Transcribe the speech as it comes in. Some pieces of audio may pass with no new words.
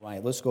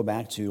right, let's go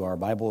back to our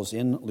Bibles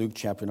in Luke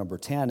chapter number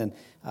 10.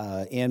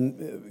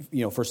 And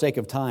for sake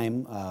of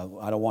time,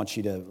 I don't want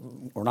you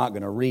to, we're not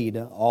going to read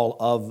all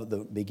of the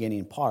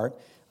beginning part.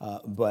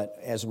 But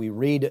as we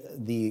read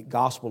the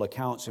gospel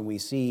accounts and we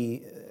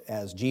see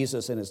as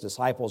Jesus and his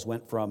disciples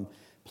went from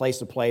place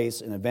to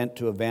place and event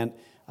to event,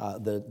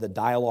 the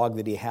dialogue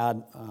that he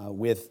had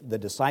with the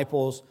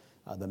disciples,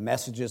 the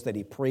messages that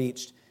he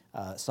preached,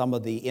 some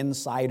of the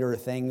insider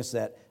things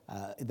that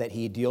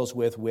he deals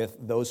with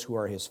those who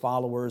are his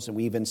followers. And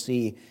we even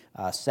see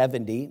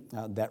 70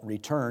 that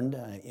returned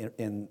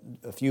in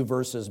a few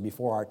verses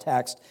before our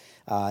text.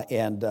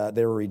 And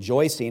they were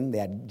rejoicing. They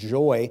had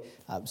joy,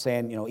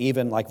 saying,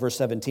 even like verse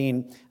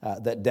 17,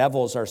 that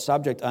devils are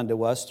subject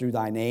unto us through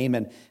thy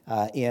name.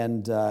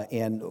 And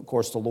of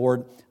course, the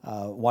Lord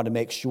wanted to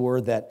make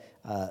sure that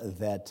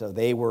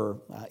they were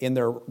in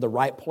the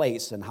right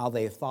place and how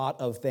they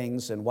thought of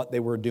things and what they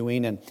were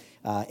doing.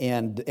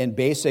 And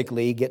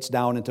basically gets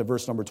down into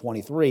verse number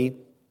 23,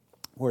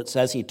 where it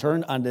says he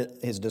turned unto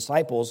his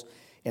disciples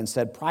and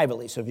said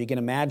privately. So if you can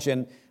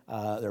imagine,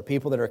 there are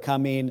people that are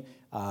coming,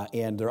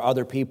 and there are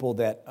other people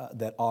that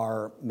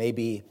are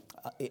maybe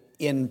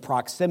in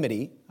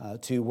proximity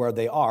to where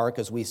they are,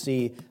 because we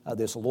see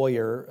this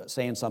lawyer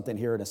saying something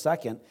here in a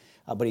second.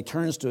 But he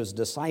turns to his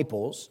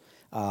disciples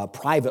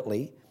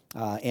privately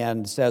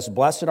and says,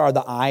 "Blessed are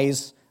the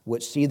eyes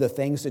which see the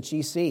things that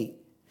ye see."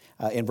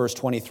 In verse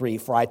 23,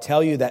 "For I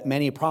tell you that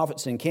many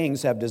prophets and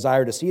kings have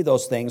desired to see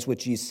those things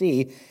which ye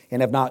see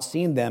and have not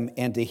seen them,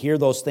 and to hear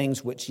those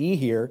things which ye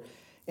hear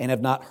and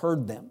have not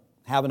heard them."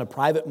 Having a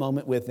private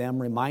moment with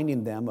them,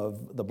 reminding them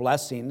of the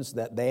blessings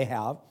that they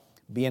have,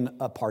 being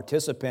a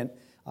participant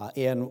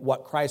in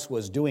what Christ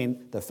was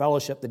doing, the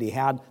fellowship that he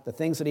had, the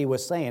things that he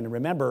was saying. And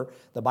remember,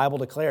 the Bible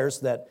declares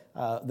that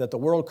the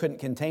world couldn't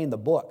contain the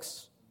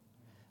books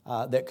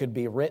that could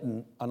be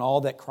written on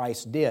all that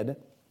Christ did.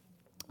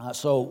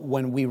 So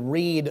when we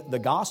read the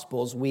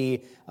Gospels,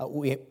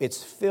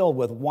 it's filled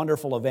with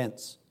wonderful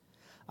events.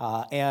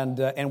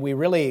 And we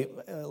really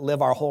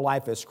live our whole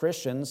life as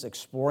Christians,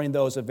 exploring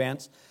those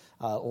events,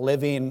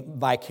 living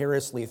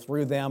vicariously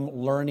through them,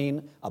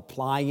 learning,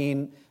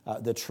 applying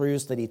the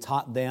truths that he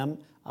taught them,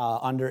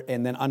 under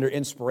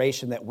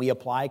inspiration that we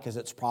apply because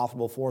it's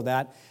profitable for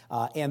that.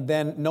 And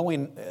then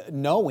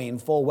knowing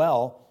full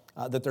well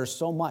that there's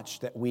so much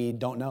that we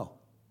don't know,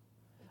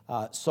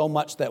 so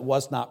much that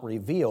was not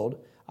revealed.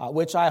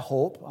 Which I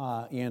hope,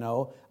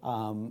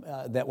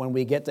 that when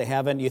we get to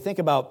heaven, you think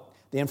about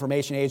the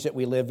information age that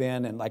we live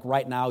in, and like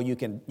right now you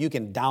can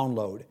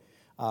download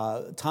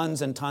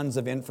tons and tons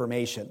of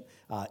information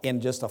in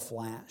just a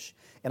flash.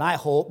 And I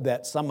hope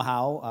that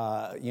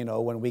somehow,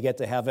 when we get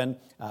to heaven,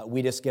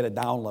 we just get a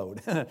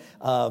download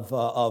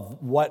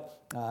of what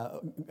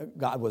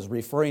God was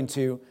referring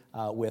to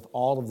with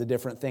all of the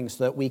different things,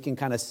 so that we can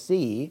kind of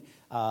see,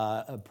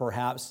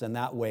 perhaps in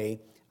that way,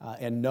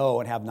 and know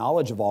and have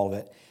knowledge of all of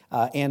it.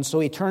 And so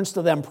he turns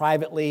to them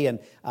privately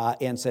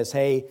and says,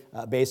 "Hey,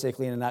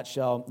 basically in a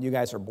nutshell, you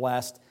guys are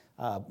blessed.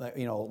 A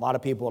lot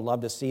of people would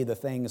love to see the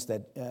things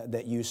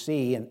that you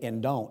see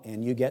and don't,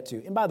 and you get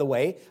to. And by the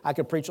way, I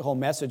could preach a whole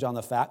message on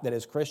the fact that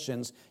as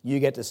Christians, you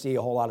get to see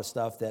a whole lot of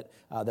stuff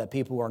that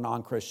people who are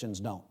non-Christians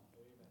don't.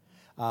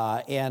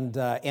 And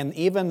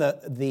even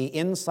the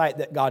insight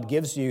that God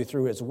gives you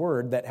through His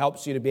Word that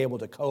helps you to be able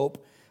to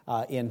cope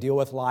and deal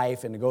with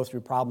life and to go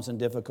through problems and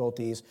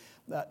difficulties,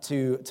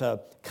 to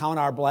count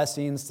our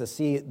blessings, to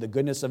see the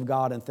goodness of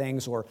God and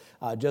things, or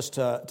just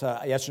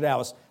to yesterday I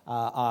was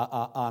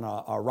on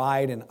a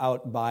ride and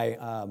out by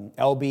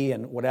Elbe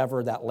and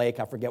whatever, that lake,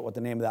 I forget what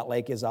the name of that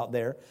lake is out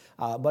there,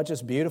 but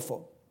just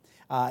beautiful.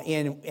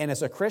 And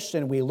as a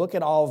Christian, we look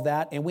at all of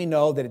that and we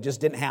know that it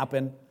just didn't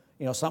happen.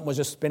 Something was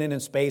just spinning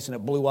in space and it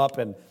blew up,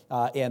 and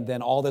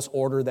then all this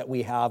order that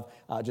we have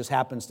just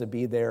happens to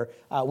be there.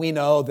 We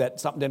know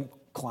that something didn't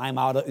climb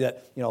out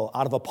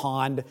of a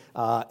pond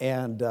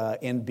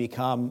and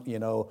become,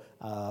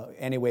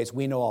 anyways,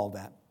 we know all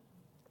that.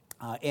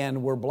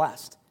 And we're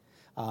blessed.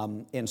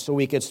 And so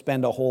we could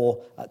spend a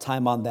whole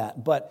time on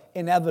that. But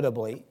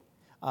inevitably,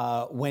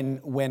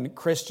 when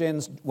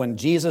Christians, when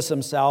Jesus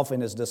himself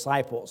and his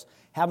disciples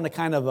having a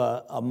kind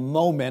of a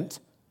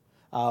moment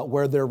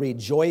where they're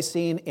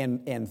rejoicing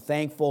and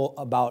thankful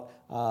about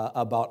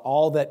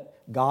all that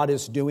God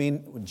is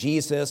doing,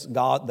 Jesus,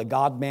 God, the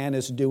God-man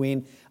is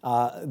doing,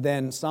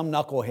 then some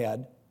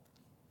knucklehead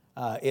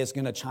is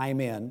going to chime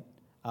in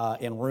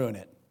and ruin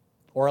it,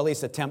 or at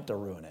least attempt to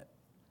ruin it.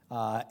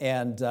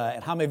 And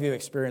how many of you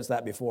experienced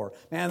that before?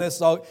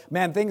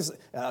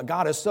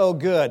 God is so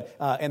good.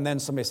 And then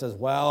somebody says,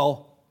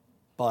 well,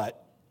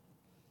 but,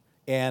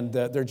 and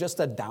they're just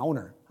a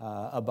downer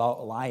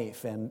about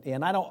life.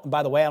 And I don't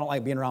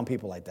like being around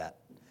people like that.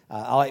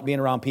 I like being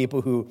around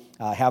people who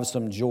have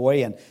some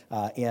joy,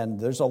 and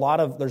there's a lot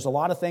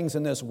of things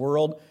in this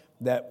world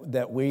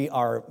that we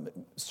are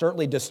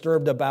certainly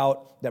disturbed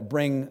about, that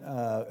bring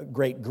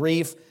great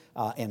grief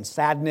and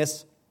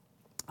sadness,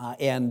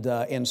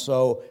 and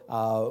so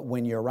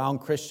when you're around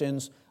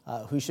Christians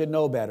who should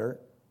know better,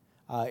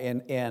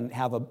 and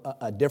have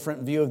a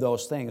different view of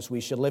those things.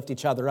 We should lift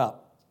each other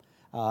up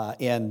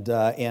and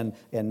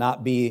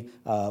not be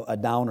a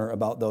downer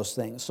about those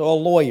things. So a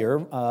lawyer,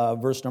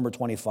 verse number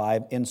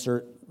 25,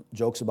 insert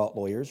jokes about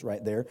lawyers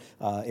right there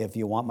if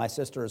you want. My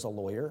sister is a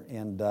lawyer,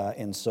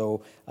 and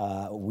so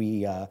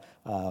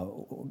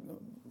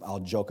I'll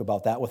joke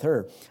about that with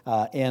her.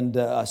 And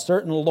a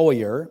certain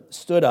lawyer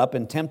stood up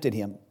and tempted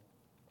him,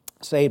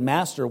 saying,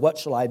 Master, what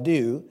shall I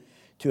do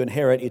to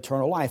inherit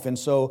eternal life? And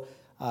so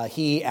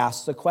he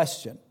asks a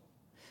question.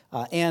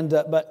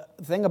 But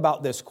the thing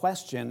about this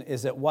question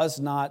is it was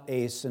not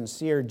a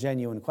sincere,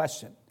 genuine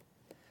question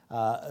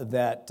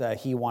that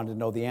he wanted to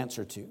know the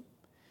answer to.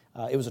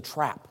 It was a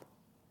trap.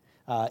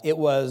 It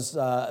was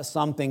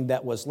something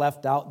that was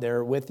left out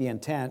there with the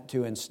intent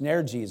to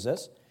ensnare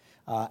Jesus.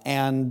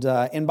 And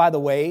by the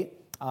way,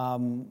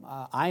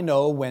 I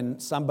know when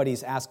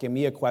somebody's asking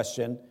me a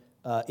question,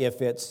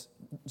 if it's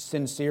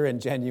sincere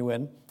and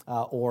genuine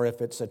or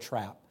if it's a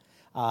trap.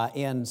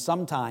 And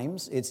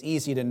sometimes it's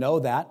easy to know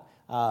that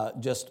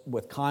just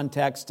with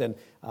context,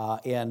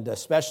 and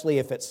especially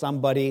if it's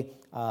somebody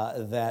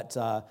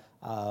that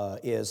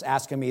is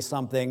asking me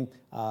something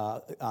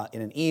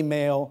in an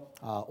email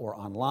or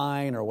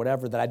online or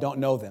whatever that I don't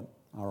know them,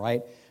 all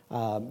right?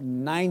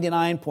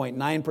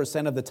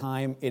 99.9% of the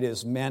time it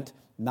is meant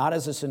not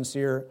as a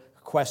sincere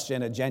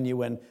question, a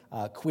genuine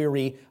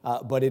query,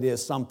 but it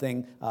is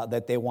something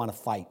that they want to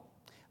fight.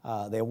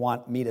 They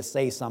want me to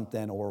say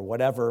something or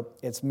whatever.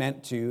 It's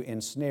meant to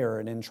ensnare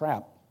and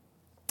entrap.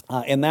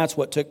 And that's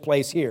what took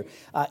place here.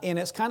 And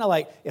it's kind of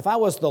like, if I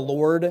was the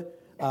Lord,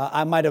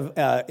 I might have,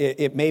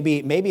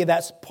 maybe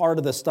that's part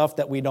of the stuff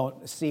that we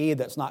don't see,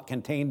 that's not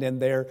contained in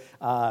there.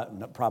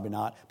 No, probably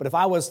not. But if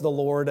I was the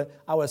Lord,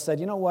 I would have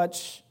said, you know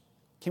what,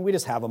 can we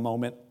just have a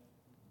moment?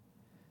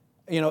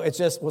 It's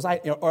just,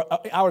 or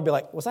I would be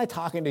like, was I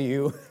talking to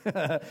you?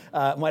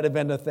 Might have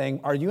been the thing.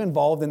 Are you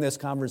involved in this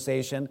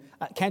conversation?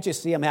 Can't you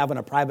see I'm having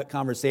a private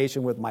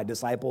conversation with my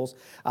disciples?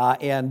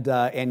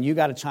 And you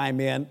got to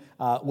chime in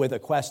with a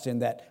question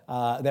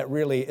that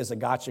really is a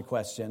gotcha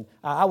question.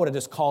 I would have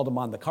just called him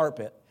on the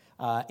carpet.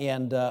 But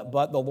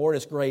the Lord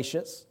is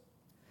gracious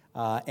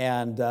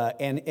and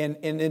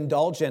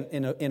indulgent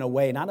in a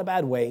way, not a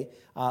bad way,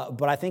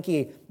 but I think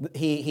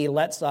he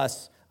lets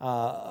us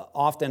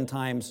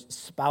oftentimes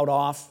spout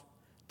off,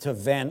 to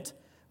vent,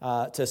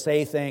 to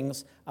say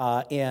things,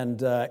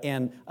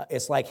 and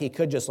it's like he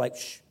could just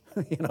shh,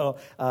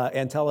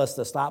 and tell us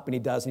to stop, and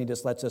he does, and he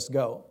just lets us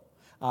go.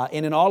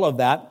 And in all of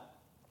that,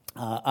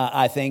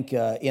 I think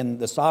in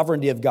the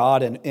sovereignty of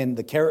God and in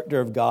the character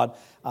of God,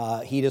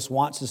 he just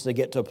wants us to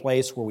get to a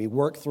place where we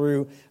work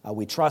through,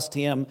 we trust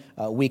him,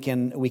 we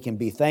can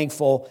be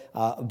thankful.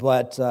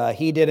 But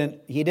he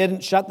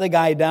didn't shut the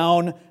guy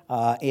down,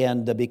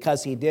 and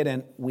because he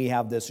didn't, we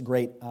have this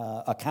great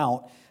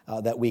account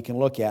that we can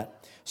look at.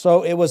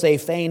 So it was a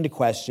feigned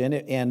question,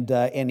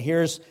 and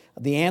here's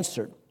the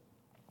answer.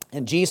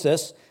 And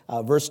Jesus,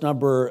 verse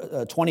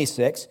number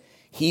 26,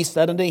 he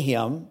said unto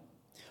him,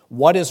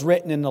 what is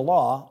written in the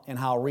law, and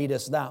how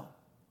readest thou?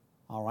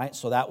 All right,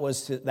 so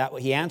that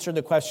he answered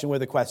the question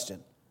with a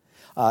question.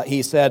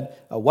 He said,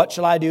 what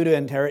shall I do to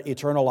inherit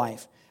eternal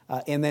life?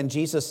 And then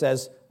Jesus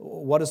says,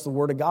 what does the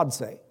Word of God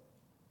say?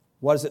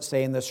 What does it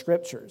say in the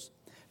Scriptures?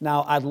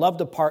 Now, I'd love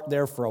to park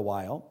there for a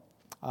while,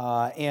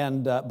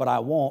 but I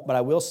won't. But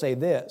I will say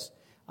this.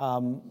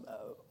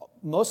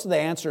 Most of the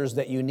answers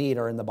that you need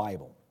are in the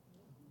Bible.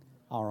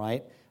 All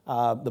right?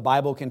 The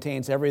Bible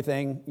contains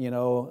everything,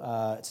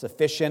 it's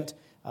sufficient.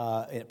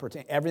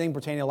 Everything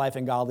pertaining to life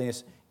and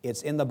godliness,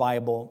 it's in the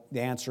Bible.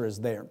 The answer is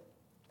there.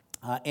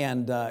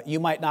 And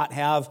you might not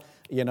have,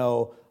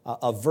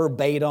 a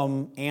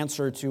verbatim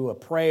answer to a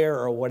prayer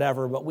or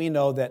whatever, but we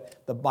know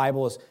that the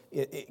Bible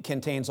it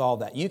contains all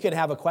that. You could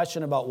have a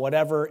question about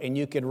whatever, and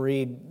you could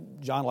read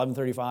John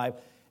 11:35,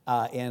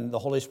 and the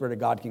Holy Spirit of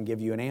God can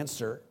give you an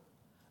answer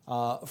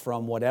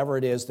from whatever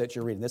it is that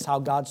you're reading. This is how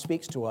God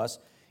speaks to us,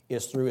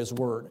 is through His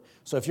Word.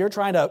 So if you're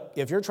trying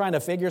to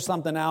figure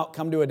something out,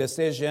 come to a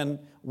decision,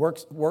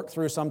 work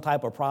through some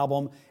type of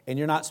problem, and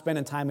you're not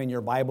spending time in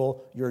your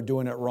Bible, you're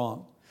doing it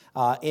wrong.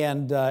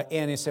 And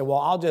you say, well,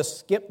 I'll just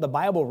skip the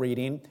Bible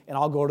reading and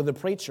I'll go to the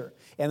preacher.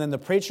 And then the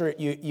preacher,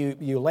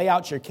 you lay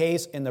out your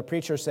case, and the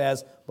preacher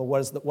says, but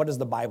what does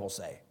the Bible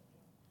say?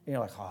 And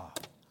you're like,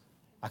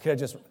 I could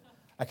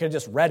have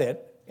just read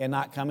it and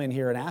not come in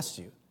here and asked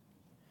you.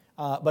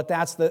 But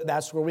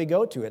that's where we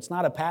go to. It's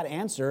not a pat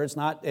answer. It's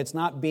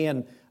not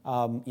being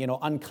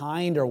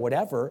unkind or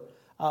whatever.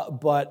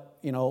 But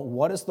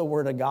what does the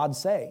Word of God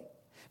say?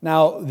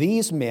 Now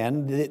these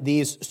men,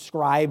 these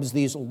scribes,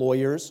 these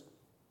lawyers,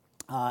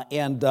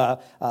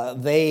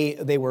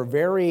 they were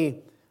very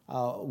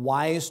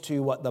wise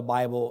to what the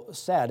Bible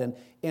said,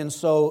 and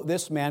so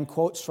this man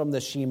quotes from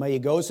the Shema. He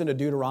goes into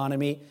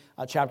Deuteronomy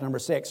chapter number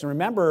 6, and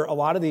remember, a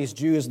lot of these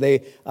Jews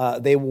they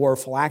wore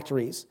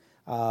phylacteries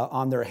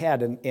on their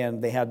head,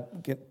 and they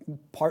had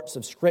parts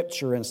of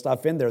Scripture and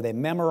stuff in there. They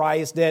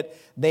memorized it.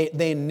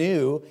 They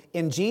knew.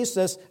 And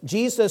Jesus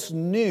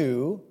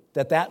knew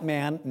that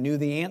man knew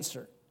the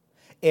answer.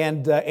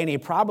 And he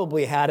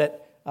probably had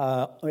it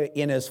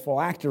in his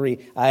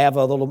phylactery. I have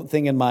a little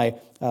thing in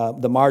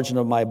the margin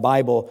of my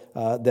Bible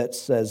that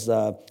says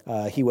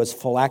he was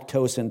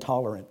lactose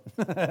intolerant.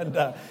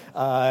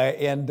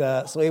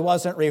 So he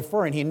wasn't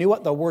referring. He knew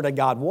what the Word of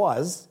God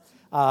was,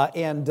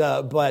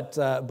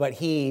 but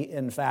he,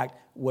 in fact,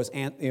 was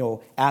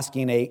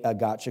asking a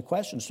gotcha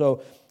question.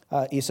 So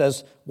he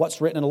says, what's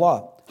written in the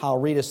law? How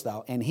readest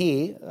thou? And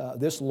he,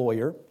 this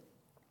lawyer,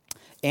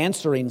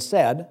 answering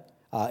said,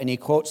 and he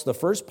quotes the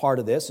first part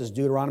of this is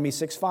Deuteronomy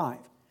 6:5.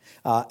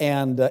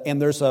 And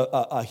there's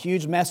a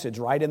huge message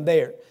right in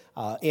there.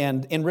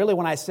 And really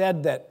when I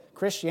said that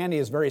Christianity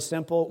is very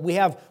simple, we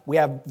have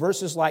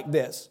verses like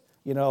this,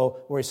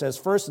 where he says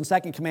first and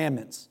second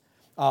commandments.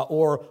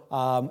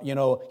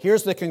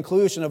 Here's the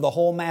conclusion of the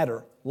whole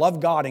matter. Love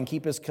God and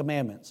keep His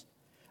commandments.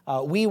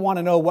 We want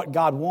to know what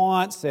God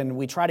wants, and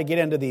we try to get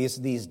into these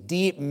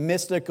deep,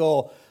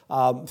 mystical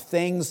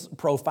things,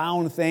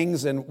 profound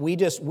things, and we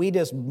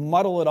just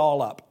muddle it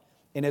all up.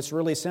 And it's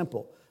really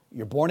simple.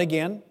 You're born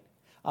again,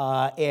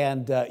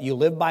 and you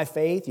live by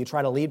faith. You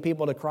try to lead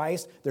people to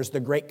Christ. There's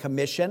the Great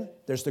Commission.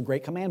 There's the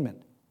Great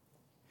Commandment.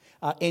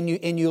 And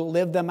you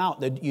live them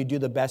out. You do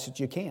the best that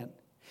you can.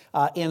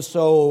 And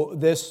so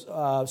this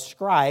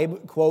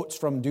scribe quotes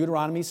from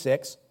Deuteronomy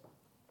 6,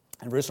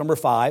 and verse number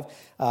 5,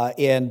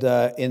 and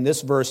in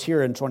this verse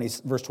here in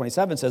verse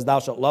 27 says, "Thou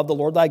shalt love the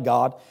Lord thy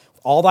God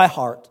with all thy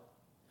heart,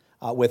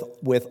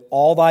 with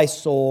all thy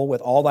soul,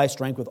 with all thy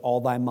strength, with all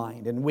thy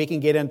mind." And we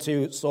can get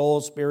into soul,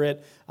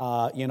 spirit,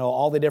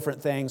 all the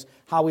different things,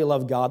 how we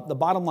love God. The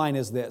bottom line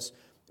is this.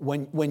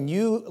 When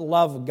you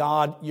love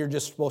God, you're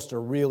just supposed to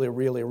really,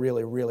 really,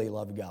 really, really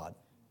love God.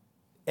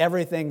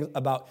 Everything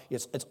about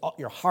it's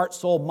your heart,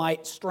 soul,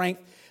 might,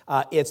 strength.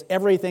 It's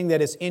everything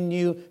that is in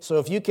you. So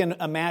if you can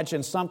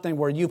imagine something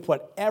where you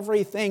put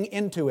everything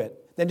into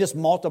it, then just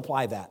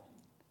multiply that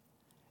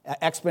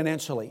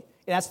exponentially.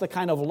 That's the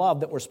kind of love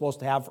that we're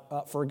supposed to have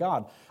for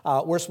God.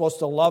 We're supposed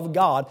to love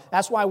God.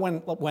 That's why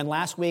when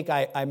last week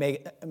I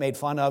made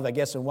fun of, I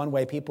guess in one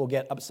way people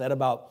get upset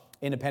about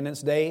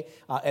Independence Day,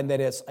 and that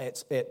it's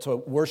to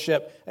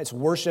worship, it's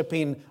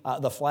worshiping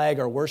the flag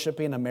or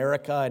worshiping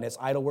America, and it's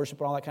idol worship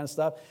and all that kind of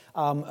stuff.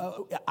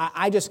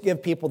 I just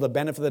give people the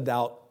benefit of the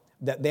doubt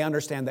that they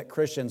understand that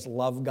Christians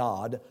love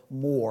God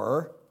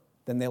more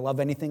than they love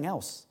anything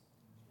else.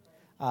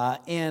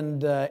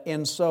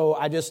 And so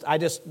I just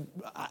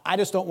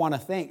don't want to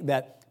think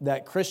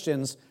that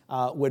Christians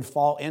would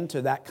fall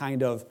into that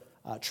kind of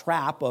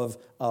trap of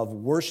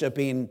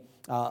worshiping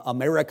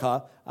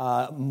America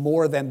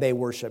more than they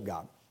worship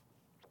God.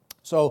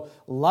 So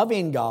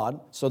loving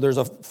God, so there's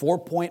a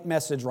 4-point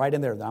message right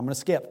in there that I'm going to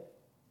skip.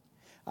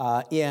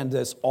 And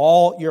it's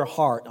all your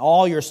heart,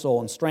 all your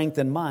soul and strength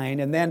and mind.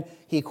 And then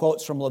he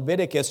quotes from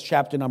Leviticus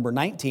chapter number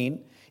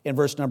 19 in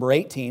verse number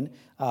 18,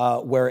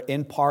 where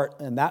in part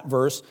in that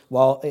verse,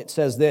 it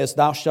says this,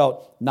 "Thou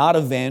shalt not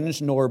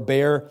avenge nor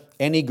bear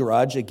any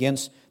grudge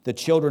against the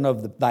children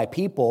of thy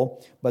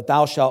people, but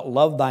thou shalt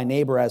love thy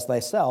neighbor as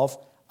thyself.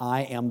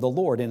 I am the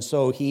Lord." And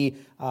so he,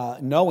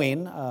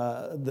 knowing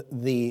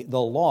the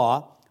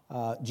law,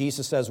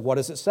 Jesus says, what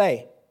does it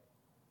say?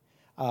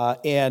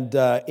 And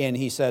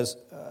he says,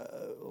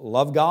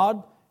 love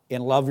God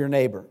and love your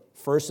neighbor.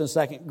 First and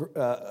second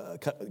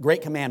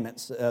great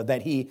commandments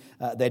that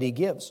he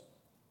gives.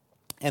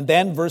 And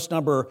then verse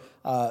number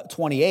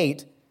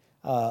 28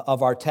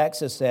 of our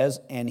text, it says,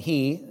 "And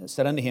he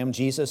said unto him,"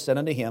 Jesus said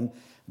unto him,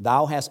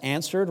 "Thou hast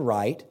answered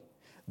right.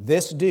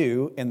 This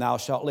do, and thou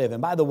shalt live."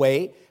 And by the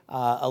way,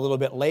 a little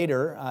bit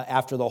later,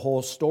 after the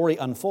whole story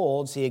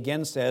unfolds, he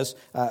again says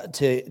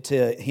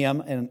to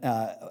him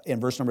in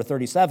verse number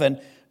 37,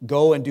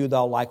 "Go and do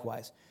thou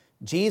likewise."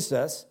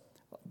 Jesus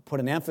put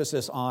an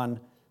emphasis on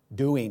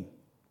doing.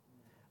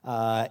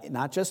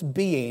 Not just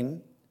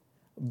being,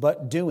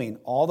 but doing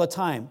all the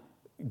time.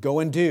 Go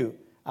and do.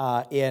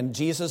 And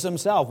Jesus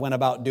himself went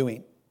about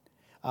doing.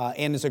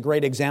 And it's a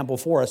great example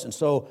for us. And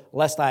so,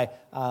 lest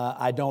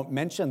I don't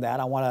mention that,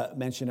 I want to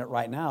mention it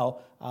right now.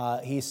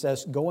 He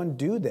says, go and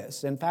do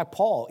this. In fact,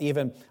 Paul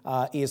even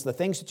is the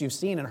things that you've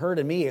seen and heard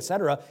in me,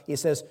 etc. He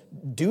says,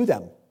 do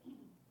them.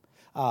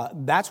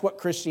 That's what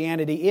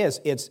Christianity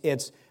is.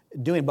 It's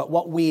doing. But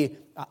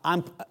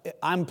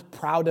I'm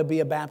proud to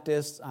be a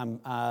Baptist.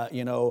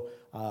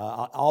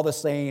 All the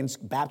sayings,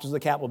 Baptist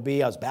with a capital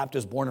B. I was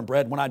Baptist born and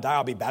bred. When I die,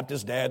 I'll be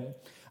Baptist dead.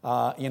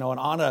 And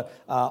on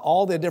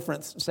all the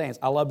different sayings.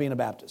 I love being a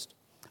Baptist.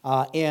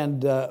 We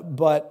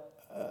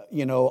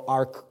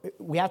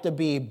have to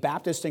be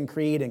Baptist in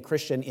creed and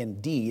Christian in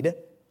deed.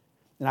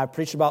 And I've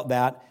preached about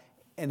that.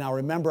 And now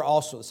remember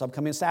also, this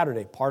upcoming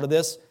Saturday, part of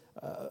this,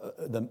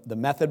 the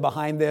method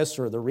behind this,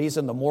 or the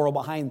reason, the moral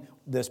behind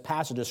this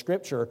passage of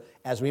Scripture,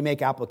 as we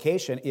make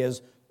application,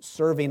 is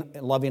serving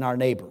and loving our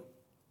neighbor.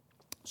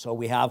 So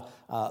we have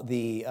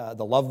the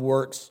Love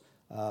Works,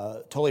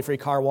 Totally Free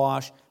Car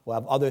Wash. We'll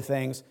have other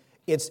things.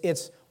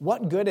 It's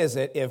what good is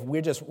it if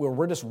we're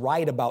just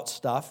right about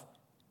stuff,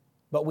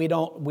 but we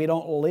don't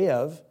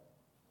live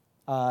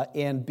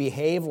and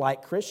behave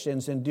like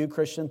Christians and do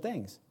Christian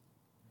things.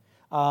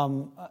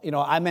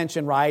 I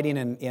mentioned riding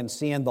and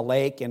seeing the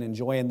lake and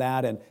enjoying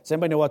that. And does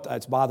anybody know what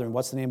it's bothering?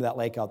 What's the name of that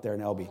lake out there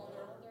in Elbe?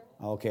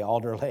 Okay,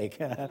 Alder Lake.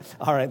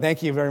 All right,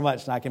 thank you very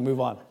much. Now I can move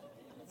on.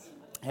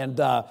 And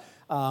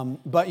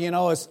but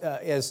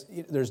as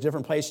there's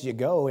different places you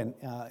go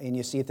and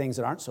you see things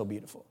that aren't so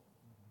beautiful.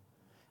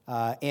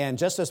 And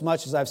just as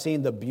much as I've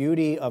seen the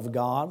beauty of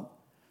God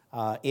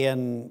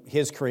in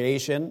His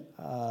creation,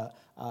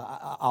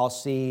 I'll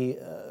see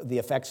the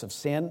effects of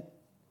sin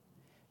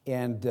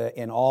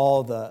and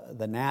all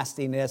the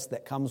nastiness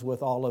that comes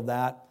with all of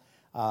that,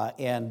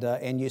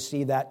 and you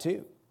see that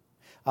too.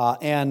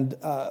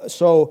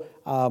 So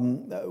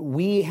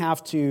we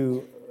have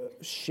to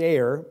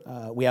share.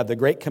 We have the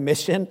Great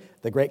Commission,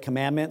 the Great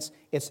Commandments.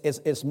 It's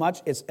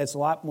a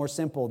lot more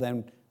simple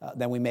than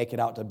we make it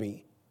out to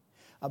be.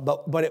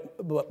 But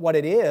what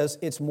it is,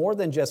 it's more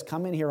than just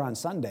coming here on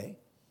Sunday.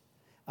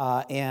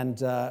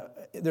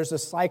 There's a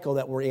cycle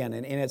that we're in,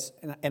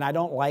 and I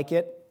don't like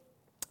it,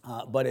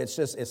 but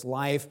it's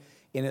life,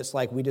 and it's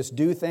like we just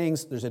do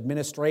things. There's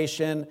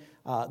administration,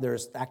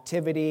 there's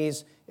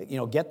activities.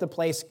 Get the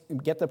place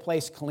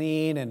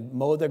clean and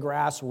mow the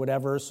grass or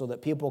whatever, so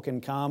that people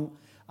can come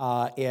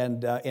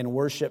and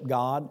worship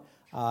God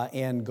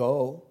and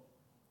go.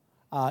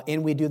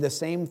 And we do the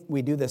same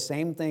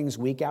things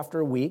week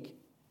after week.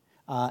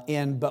 But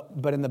in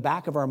the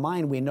back of our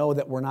mind, we know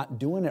that we're not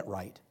doing it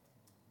right.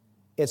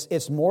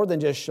 It's more than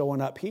just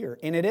showing up here.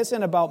 And it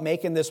isn't about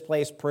making this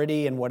place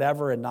pretty and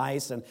whatever and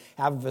nice and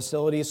have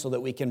facilities so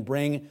that we can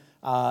bring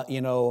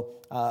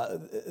people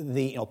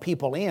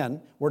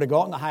in. We're to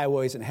go out in the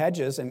highways and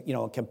hedges and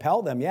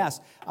compel them, yes.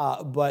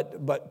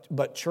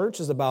 But church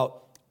is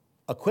about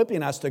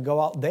equipping us to go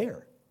out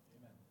there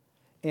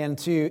and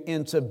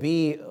to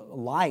be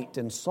light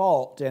and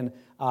salt, and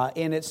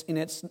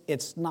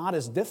it's not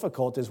as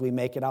difficult as we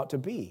make it out to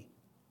be.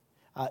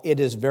 It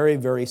is very,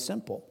 very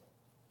simple.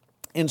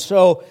 And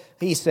so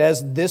he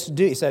says,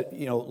 he said,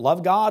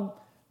 love God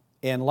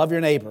and love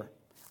your neighbor.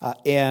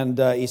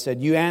 He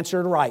said, you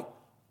answered right.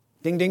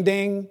 Ding, ding,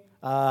 ding.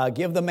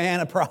 Give the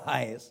man a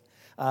prize.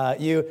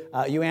 You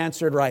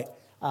answered right.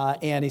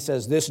 And he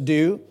says, this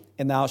do,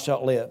 and thou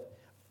shalt live.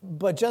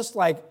 But just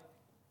like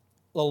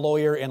the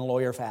lawyer in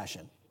lawyer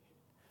fashion.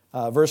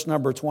 Verse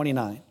number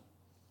 29.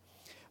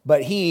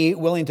 But he,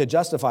 willing to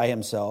justify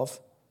himself,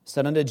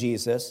 said unto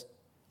Jesus,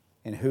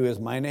 and who is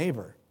my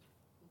neighbor?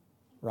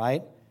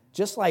 Right?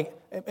 Just like,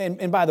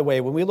 and by the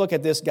way, when we look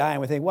at this guy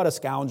and we think, what a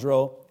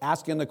scoundrel,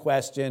 asking the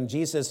question,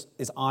 Jesus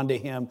is onto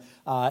him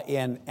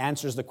and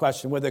answers the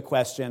question with a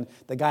question.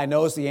 The guy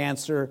knows the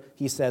answer.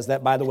 He says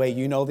that, by the way,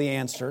 you know the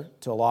answer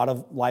to a lot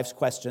of life's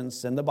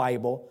questions in the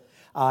Bible.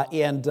 But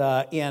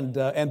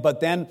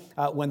then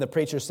when the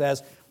preacher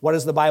says, what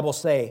does the Bible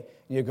say?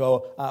 You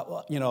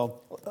go,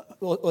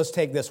 let's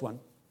take this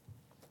one.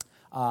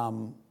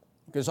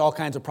 There's all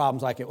kinds of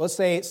problems like it. Let's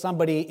say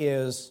somebody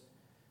is...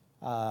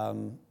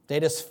 they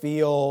just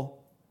feel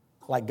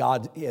like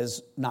God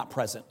is not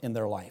present in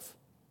their life.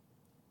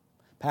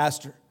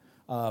 Pastor,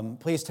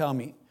 please tell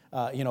me,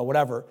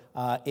 whatever.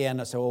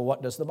 And I say, well,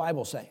 what does the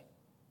Bible say?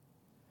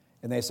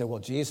 And they say, well,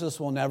 Jesus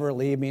will never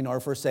leave me nor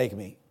forsake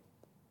me.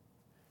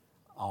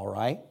 All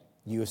right,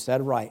 you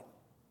said right.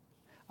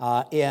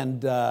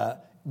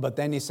 But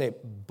then you say,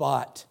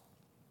 but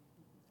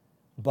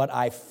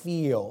I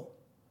feel,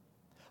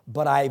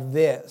 but I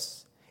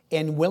this.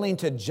 And willing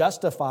to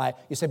justify,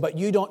 you say, but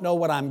you don't know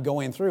what I'm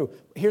going through.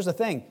 Here's the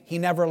thing, He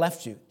never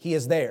left you. He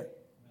is there.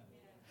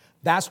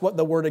 That's what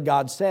the Word of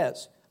God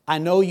says. I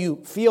know you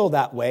feel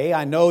that way.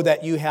 I know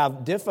that you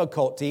have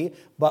difficulty,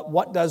 but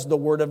what does the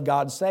Word of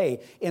God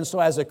say? And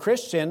so as a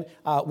Christian,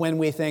 when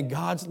we think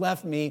God's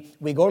left me,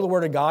 we go to the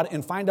Word of God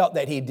and find out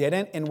that He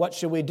didn't, and what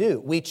should we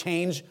do? We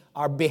change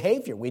our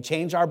behavior. We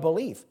change our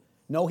belief.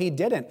 No, He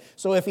didn't.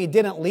 So if He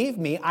didn't leave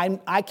me,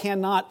 I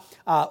cannot,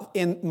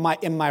 in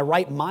my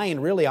right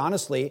mind, really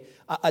honestly,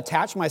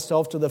 attach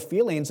myself to the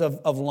feelings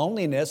of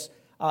loneliness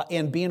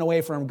and being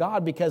away from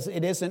God, because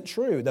it isn't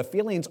true. The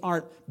feelings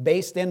aren't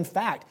based in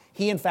fact.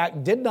 He, in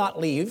fact, did not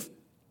leave,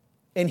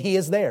 and He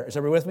is there. Is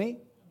everybody with me?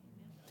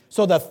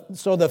 So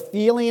the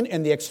feeling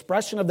and the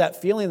expression of that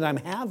feeling that I'm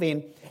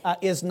having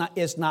is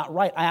not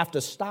right. I have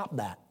to stop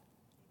that.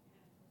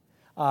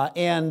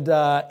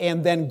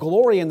 And then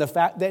glory in the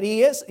fact that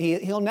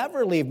He'll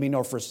never leave me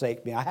nor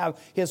forsake me. I have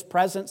His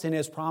presence and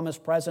His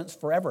promised presence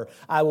forever.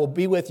 I will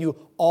be with you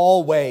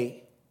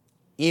always,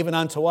 even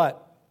unto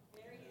what?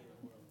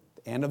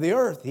 The end of the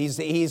earth. He's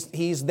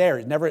there.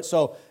 He's never.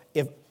 So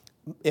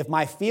if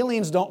my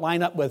feelings don't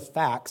line up with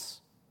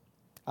facts,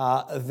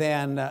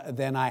 then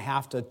I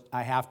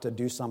have to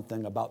do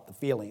something about the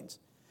feelings.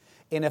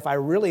 And if I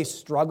really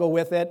struggle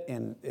with it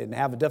and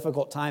have a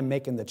difficult time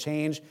making the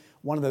change,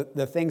 one of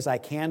the things I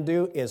can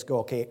do is go,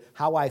 okay,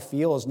 how I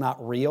feel is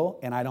not real,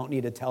 and I don't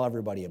need to tell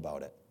everybody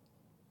about it.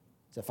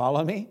 Does it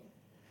follow me?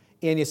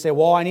 And you say,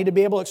 well, I need to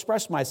be able to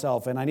express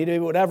myself, and I need to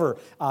do whatever,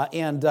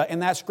 and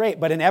that's great.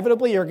 But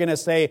inevitably, you're going to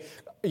say,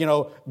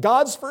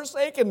 God's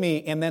forsaken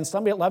me, and then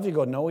somebody that loves you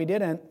go, no, He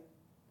didn't.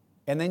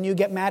 And then you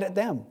get mad at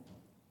them.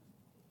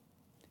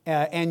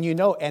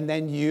 And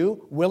then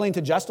you, willing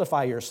to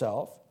justify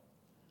yourself,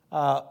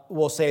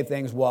 will say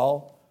things,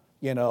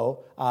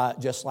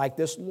 just like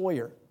this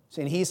lawyer.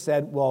 See, and he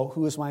said, well,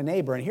 who is my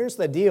neighbor? And here's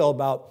the deal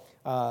about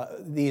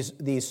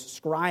these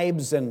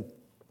scribes and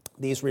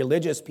these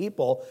religious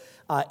people,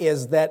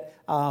 is that,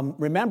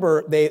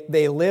 remember,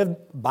 they lived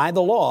by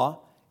the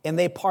law, and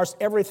they parsed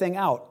everything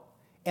out.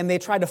 And they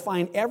tried to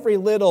find every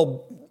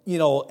little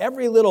loophole,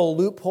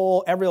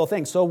 every little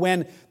thing. So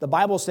when the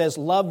Bible says,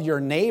 love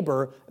your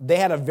neighbor, they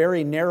had a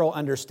very narrow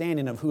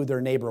understanding of who their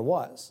neighbor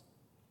was.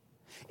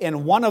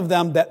 And one of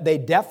them that they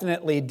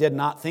definitely did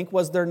not think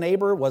was their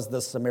neighbor was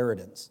the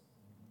Samaritans.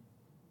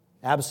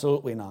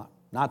 Absolutely not.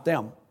 Not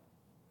them.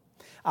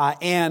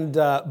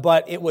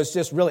 But it was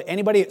just really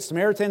anybody,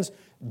 Samaritans,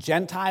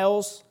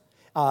 Gentiles,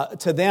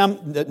 to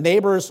them, the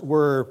neighbors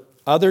were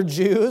other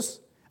Jews.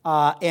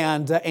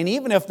 And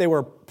even if they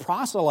were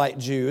proselyte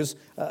Jews,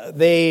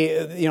 they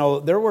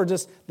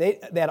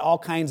had all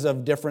kinds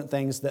of different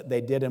things that they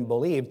did and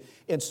believed,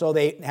 and so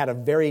they had a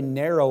very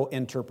narrow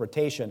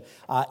interpretation.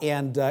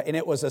 And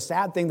it was a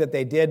sad thing that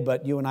they did,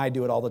 but you and I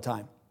do it all the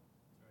time.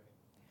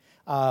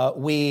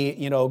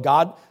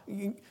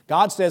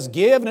 God says,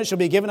 give and it shall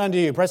be given unto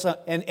you.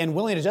 And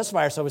willing to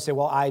justify ourselves, we say,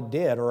 well, I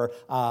did, or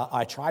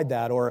I tried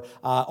that, or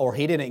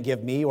he didn't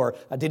give me, or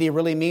did he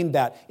really mean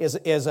that? Is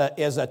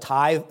a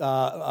tithe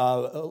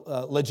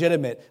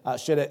legitimate?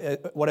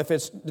 What if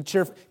it's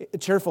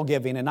cheerful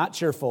giving and not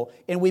cheerful?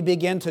 And we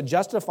begin to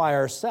justify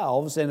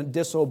ourselves and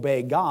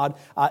disobey God,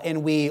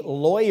 and we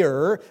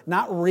lawyer,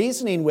 not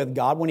reasoning with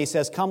God. When he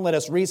says, come, let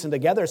us reason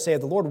together,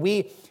 saith the Lord,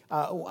 we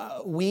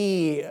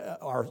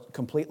are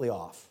completely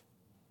off.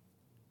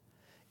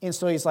 And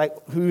so he's like,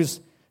 who's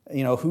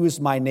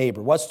my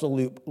neighbor? What's the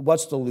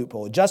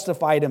loophole? He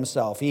justified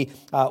himself. He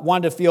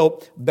wanted to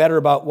feel better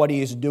about what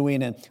he's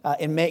doing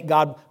and make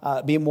God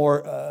be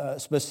more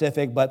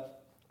specific,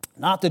 but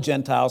not the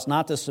Gentiles,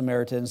 not the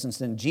Samaritans. And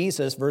then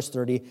Jesus, verse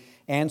 30,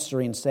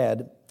 answering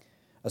said,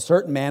 a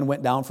certain man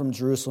went down from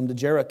Jerusalem to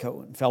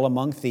Jericho and fell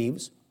among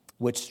thieves,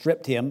 which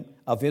stripped him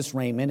of his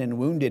raiment and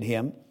wounded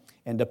him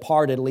and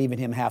departed, leaving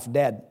him half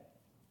dead.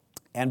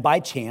 And by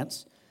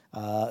chance,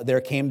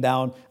 there came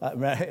down,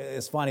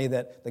 it's funny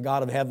that the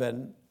God of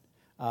heaven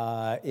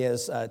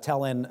is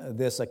telling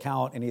this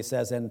account, and he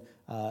says,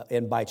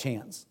 and by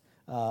chance.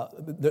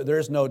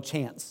 There's no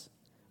chance.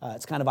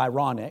 It's kind of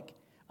ironic.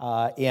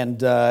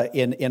 And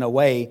in a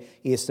way,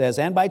 he says,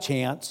 and by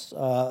chance,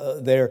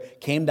 there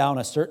came down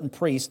a certain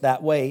priest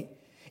that way,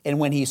 and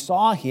when he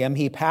saw him,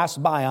 he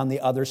passed by on the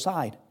other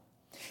side.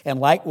 And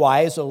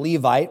likewise, a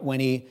Levite, when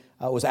he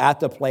was at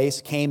the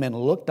place, came and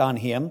looked on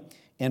him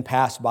and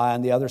passed by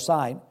on the other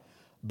side.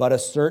 But a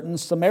certain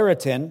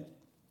Samaritan,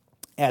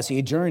 as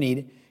he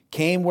journeyed,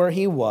 came where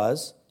he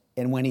was,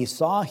 and when he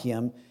saw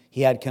him,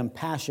 he had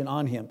compassion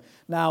on him.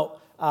 Now,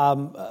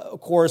 of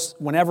course,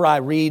 whenever I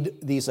read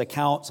these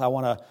accounts, I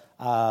want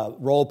to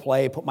role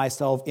play, put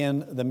myself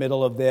in the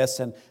middle of this,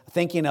 and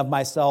thinking of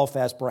myself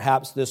as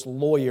perhaps this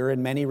lawyer.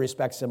 In many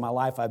respects in my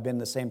life, I've been in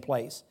the same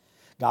place.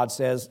 God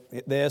says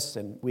this,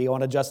 and we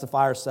want to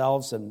justify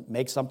ourselves and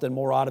make something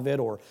more out of it,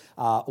 or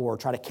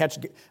try to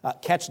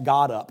catch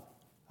God up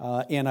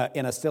in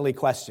a silly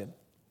question,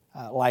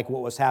 like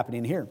what was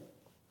happening here.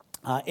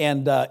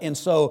 And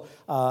so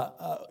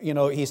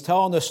he's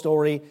telling the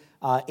story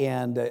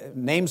and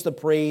names the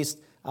priest,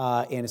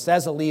 and it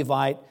says a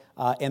Levite,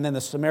 and then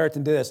the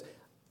Samaritan did this.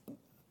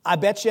 I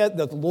bet you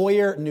the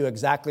lawyer knew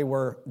exactly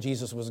where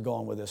Jesus was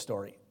going with this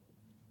story.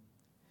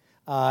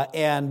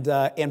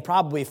 And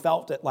probably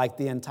felt it like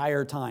the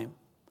entire time.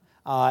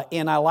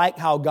 And I like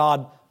how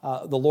God,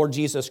 the Lord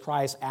Jesus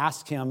Christ,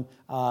 asked him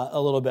a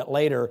little bit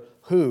later,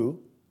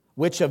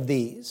 which of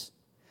these,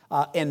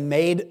 and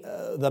made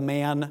the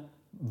man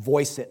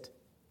voice it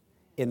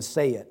and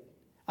say it,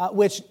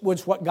 which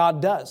what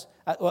God does.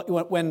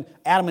 When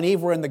Adam and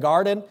Eve were in the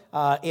garden,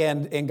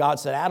 and God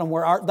said, Adam,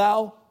 where art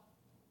thou?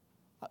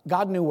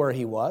 God knew where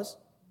he was.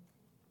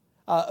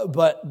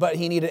 But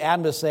he needed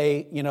Adam to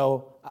say,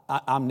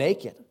 I'm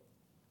naked,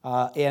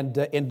 and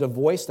to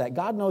voice that.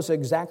 God knows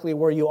exactly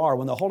where you are.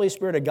 When the Holy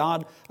Spirit of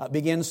God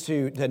begins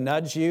to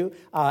nudge you,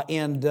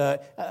 and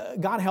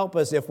God help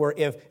us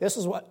if this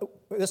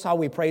is how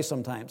we pray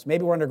sometimes.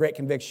 Maybe we're under great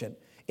conviction,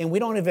 and we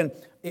don't even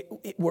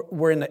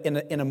we're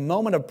in a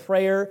moment of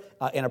prayer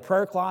in a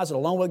prayer closet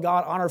alone with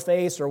God on our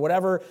face or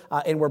whatever,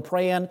 and we're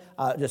praying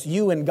just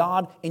you and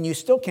God, and you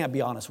still can't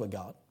be honest with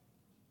God.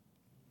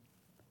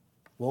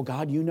 Well,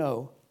 God, you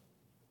know.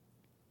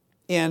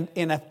 And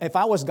if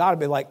I was God, I'd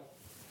be like,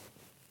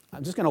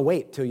 I'm just going to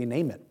wait till you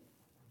name it.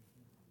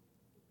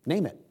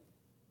 Name it.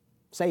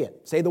 Say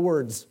it. Say the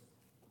words.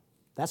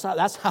 That's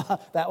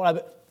how.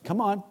 Come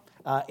on.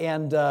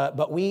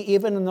 But we,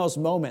 even in those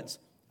moments,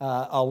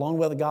 alone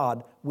with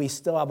God, we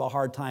still have a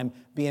hard time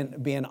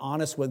being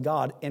honest with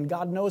God, and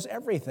God knows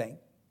everything.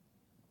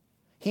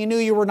 He knew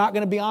you were not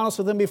going to be honest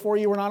with him before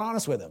you were not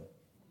honest with him.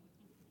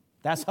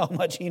 That's how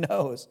much he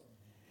knows.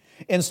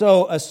 And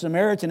so a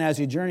Samaritan, as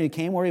he journeyed,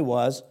 came where he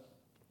was.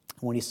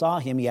 When he saw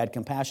him, he had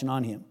compassion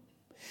on him.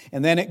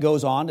 And then it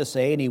goes on to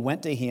say, and he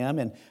went to him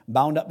and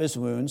bound up his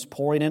wounds,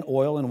 pouring in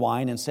oil and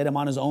wine, and set him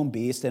on his own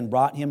beast, and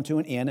brought him to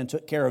an inn and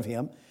took care of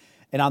him.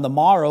 And on the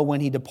morrow, when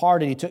he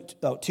departed, he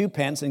took 2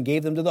 pence and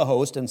gave them to the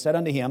host, and said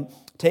unto him,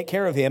 Take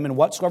care of him, and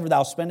whatsoever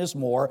thou spendest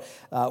more,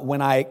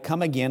 when I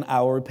come again,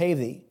 I will repay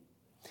thee.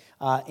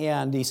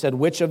 And he said,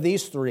 Which of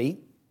these three,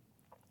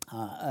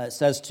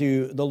 says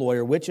to the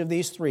lawyer, which of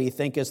these three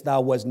thinkest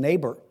thou was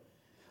neighbor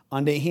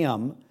unto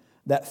him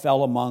that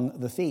fell among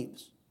the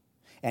thieves?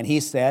 And he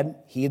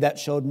said, He that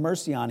showed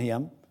mercy on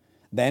him.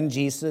 Then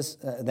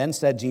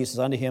said Jesus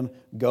unto him,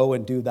 Go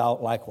and do thou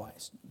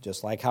likewise.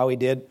 Just like how he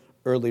did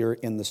earlier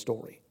in the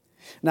story.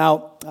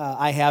 Now,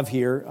 I have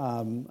here,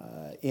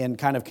 in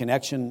kind of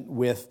connection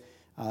with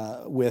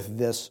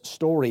this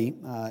story,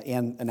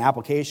 and an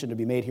application to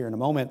be made here in a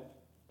moment.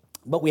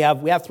 But we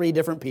have 3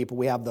 different people.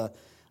 We have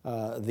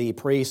the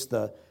priest,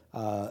 the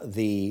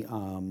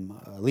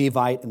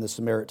Levite, and the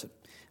Samaritan.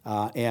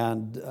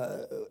 And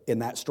in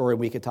that story,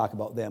 we could talk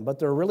about them. But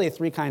there are really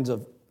 3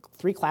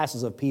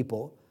 classes of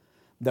people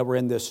that were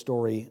in this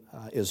story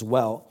as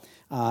well.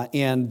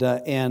 And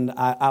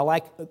I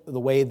like the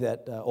way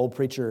that old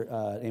preacher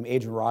named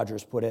Adrian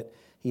Rogers put it.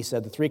 He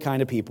said the 3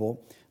 kind of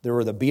people. There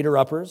were the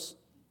beater-uppers,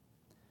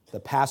 the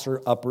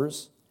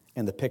passer-uppers,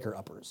 and the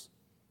picker-uppers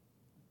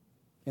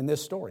in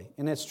this story.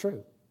 And it's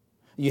true.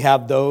 You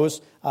have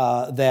those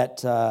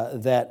that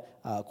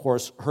of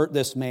course, hurt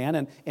this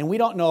man. And we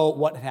don't know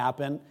what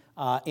happened.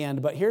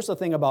 But here's the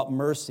thing about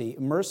mercy.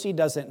 Mercy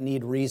doesn't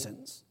need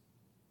reasons.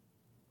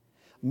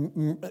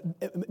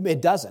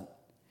 It doesn't.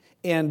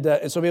 And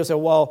so people say,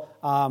 well,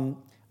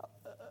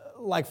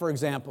 like for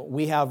example,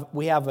 we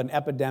have an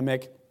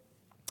epidemic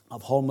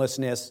of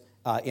homelessness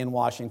in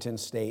Washington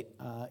State,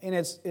 and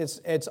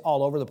it's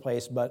all over the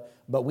place. But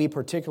we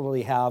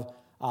particularly have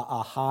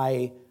a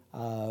high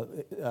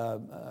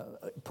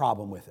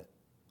problem with it.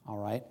 All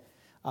right,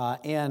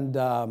 and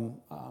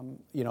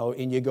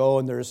you go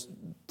and there's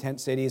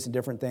tent cities and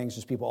different things,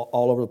 just people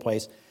all over the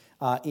place,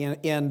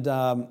 and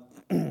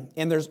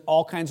there's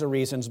all kinds of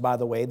reasons, by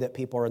the way, that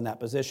people are in that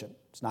position.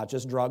 It's not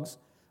just drugs.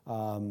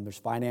 There's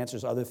finance,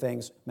 there's other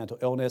things, mental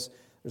illness,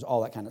 there's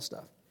all that kind of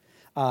stuff.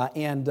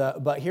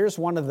 But here's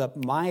one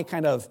of my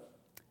kind of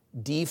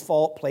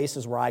default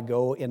places where I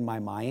go in my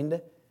mind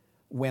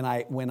when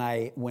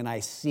I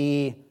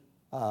see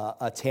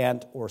a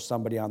tent or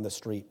somebody on the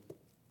street.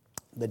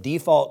 The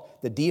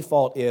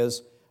default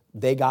is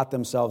they got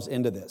themselves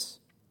into this.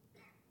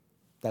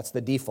 That's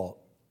the default.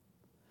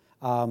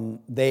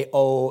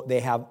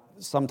 They have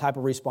some type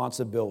of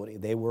responsibility.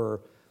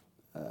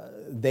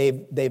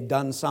 They've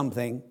done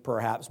something,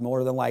 perhaps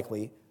more than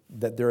likely,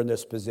 that they're in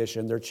this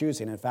position they're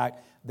choosing. In fact,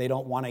 they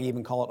don't want to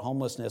even call it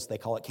homelessness, they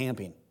call it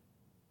camping.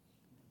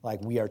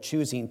 Like, we are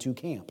choosing to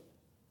camp.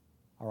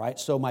 All right,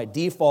 so my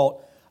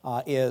default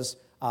is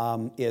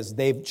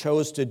they've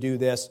chose to do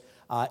this,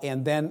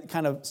 and then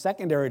kind of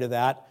secondary to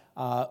that,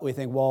 we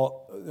think,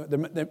 well,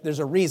 there's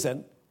a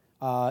reason.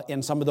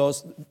 In some of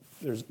those,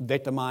 there's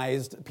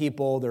victimized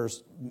people,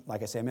 there's,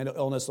 like I say, mental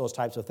illness, those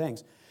types of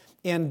things.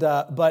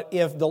 But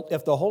if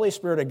the Holy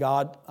Spirit of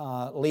God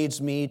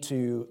leads me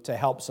to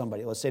help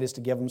somebody, let's say just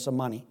to give them some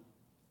money,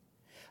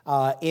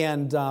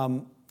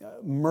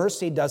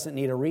 mercy doesn't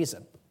need a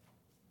reason.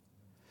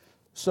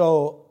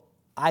 So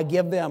I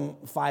give them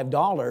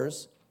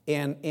 $5,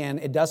 and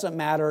it doesn't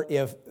matter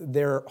if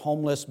they're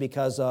homeless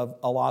because of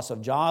a loss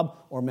of job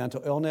or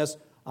mental illness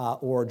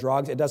or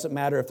drugs. It doesn't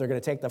matter if they're going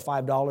to take the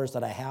 $5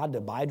 that I had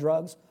to buy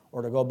drugs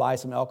or to go buy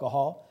some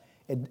alcohol.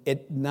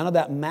 None of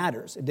that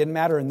matters. It didn't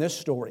matter in this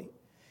story.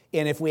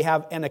 And if we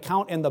have an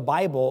account in the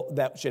Bible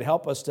that should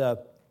help us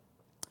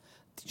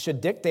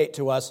should dictate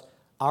to us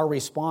our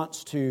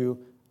response to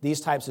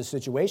these types of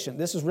situations,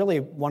 this is really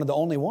one of the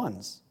only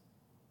ones.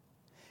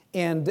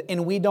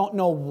 And we don't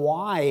know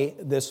why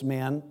this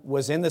man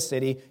was in the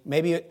city.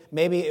 Maybe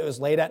it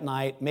was late at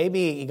night.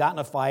 Maybe he got in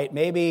a fight.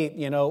 Maybe,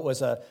 it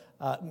was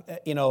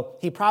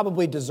he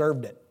probably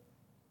deserved it.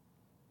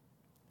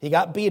 He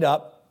got beat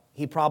up.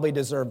 He probably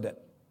deserved it.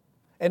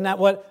 Isn't that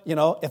what,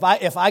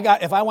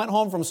 if I went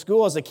home from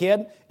school as a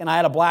kid and I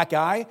had a black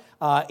eye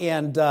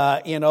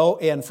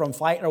and from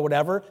fighting or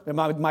whatever,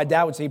 my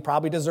dad would say he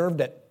probably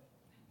deserved it.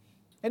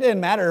 It didn't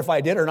matter if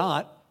I did or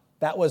not.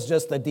 That was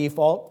just the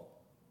default.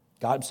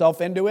 Got himself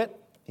into it.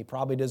 He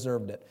probably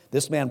deserved it.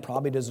 This man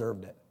probably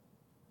deserved it.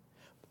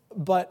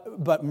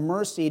 But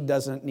mercy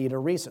doesn't need a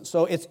reason.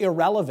 So it's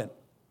irrelevant.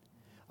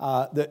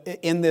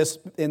 In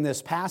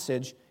this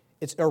passage,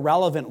 it's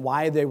irrelevant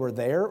why they were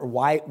there or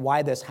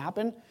why this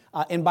happened.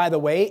 And by the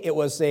way, it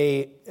was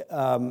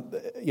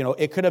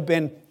it could have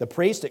been the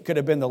priest, it could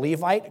have been the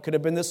Levite, it could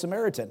have been the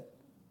Samaritan.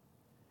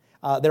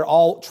 They're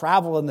all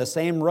traveling the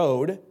same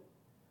road,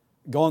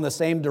 going the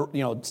same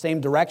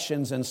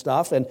directions and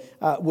stuff, and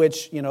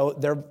which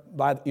they're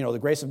by the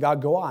grace of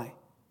God go I.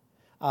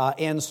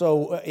 And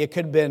so it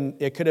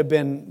could have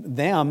been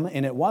them,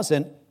 and it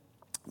wasn't,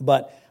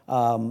 but.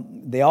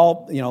 They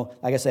all,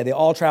 like I said, they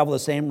all travel the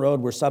same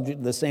road. We're subject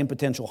to the same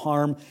potential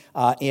harm.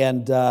 But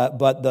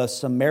the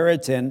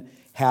Samaritan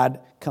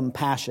had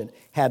compassion,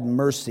 had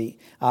mercy.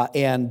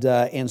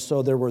 And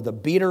so there were the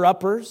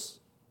beater-uppers,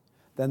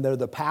 then there are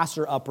the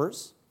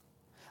passer-uppers.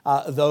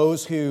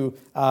 Those who,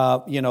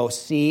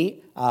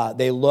 see,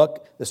 they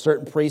look, the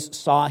certain priest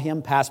saw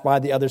him, passed by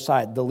the other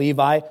side. The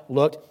Levi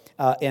looked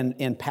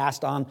and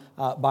passed on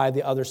by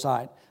the other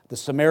side. The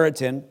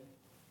Samaritan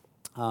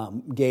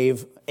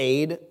gave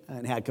aid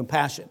and had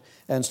compassion.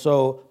 And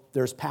so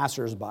there's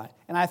passers-by.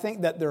 And I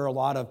think that there are a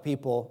lot of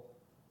people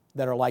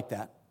that are like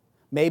that.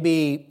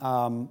 Maybe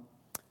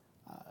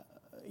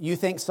you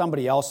think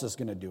somebody else is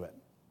going to do it.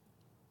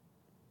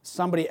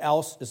 Somebody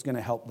else is going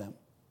to help them.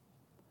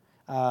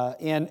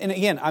 And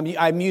again,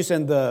 I'm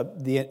using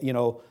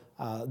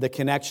the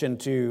connection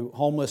to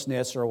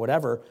homelessness or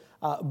whatever,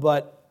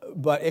 but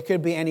it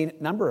could be any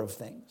number of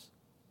things.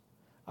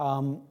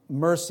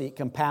 Mercy,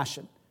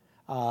 compassion,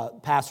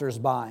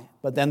 passers-by.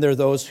 But then there are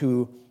those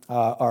who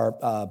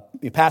are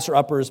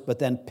passer-uppers, but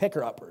then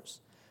picker-uppers,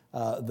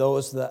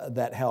 those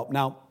that help.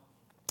 Now,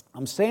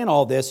 I'm saying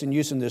all this and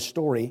using this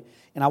story,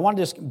 and I want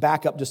to just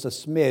back up just a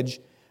smidge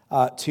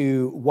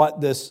to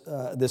what this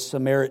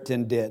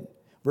Samaritan did.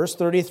 Verse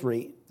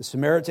 33, the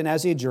Samaritan,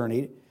 as he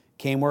journeyed,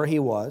 came where he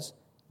was.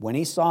 When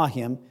he saw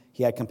him,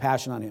 he had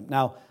compassion on him.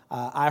 Now,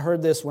 I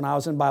heard this when I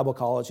was in Bible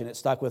college, and it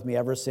stuck with me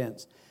ever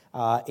since.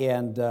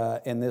 And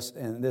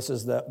this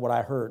is what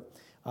I heard.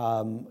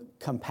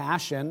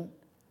 Compassion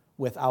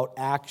without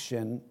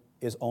action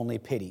is only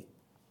pity.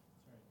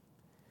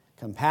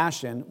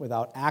 Compassion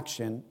without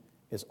action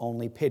is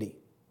only pity.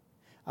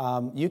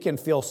 You can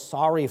feel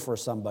sorry for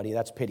somebody,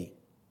 that's pity.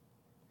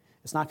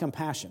 It's not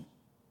compassion.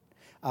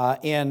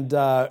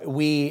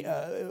 We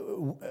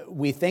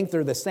think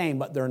they're the same,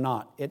 but they're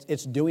not.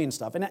 It's doing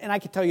stuff, and I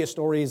can tell you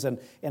stories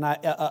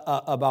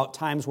about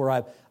times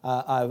where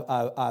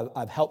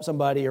I've helped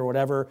somebody or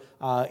whatever,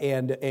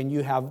 and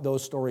you have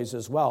those stories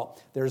as well.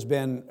 There's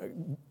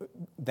been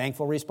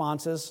thankful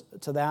responses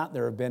to that.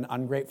 There have been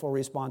ungrateful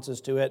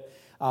responses to it,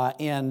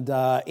 and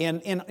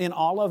in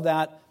all of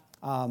that,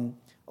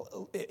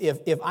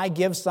 if I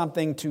give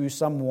something to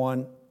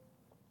someone,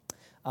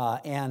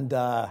 and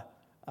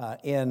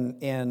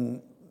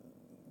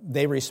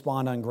they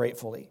respond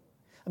ungratefully.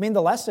 I mean,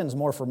 the lesson's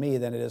more for me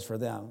than it is for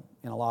them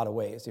in a lot of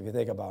ways, if you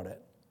think about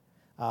it.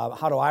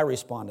 How do I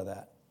respond to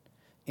that?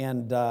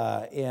 And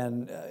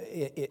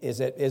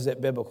is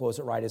it biblical? Is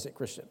it right? Is it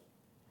Christian?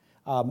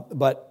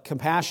 But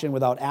compassion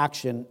without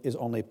action is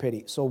only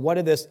pity. So what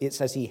did this? It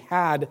says he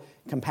had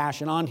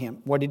compassion on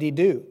him. What did he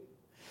do?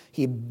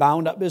 He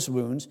bound up his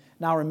wounds.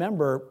 Now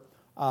remember,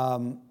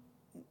 the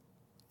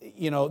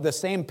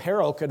same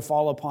peril could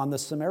fall upon the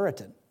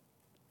Samaritan.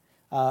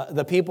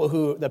 The people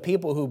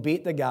who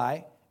beat the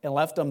guy and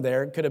left him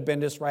there could have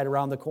been just right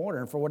around the corner,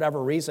 and for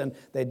whatever reason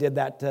they did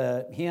that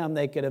to him,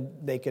 they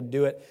could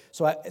do it.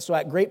 So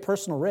at great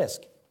personal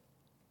risk,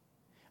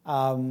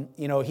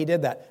 he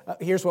did that.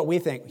 Here's what we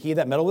think: he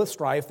that meddleth with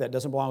strife, that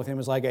doesn't belong with him,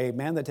 is like a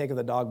man that taketh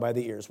the dog by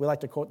the ears. We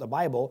like to quote the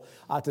Bible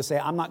to say,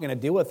 I'm not going to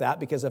deal with that,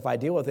 because if I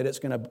deal with it, it's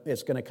going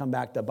to come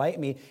back to bite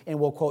me. And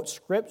we'll quote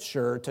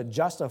Scripture to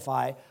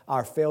justify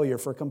our failure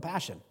for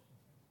compassion.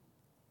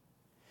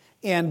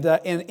 And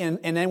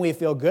then we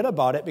feel good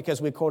about it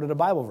because we quoted a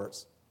Bible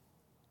verse.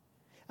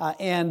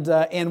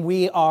 And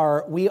we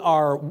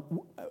are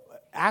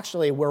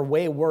actually, we're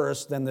way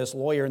worse than this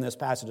lawyer in this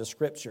passage of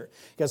Scripture.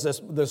 Because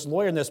this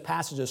lawyer in this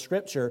passage of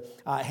Scripture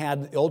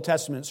had Old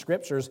Testament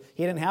Scriptures.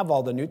 He didn't have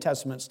all the New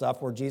Testament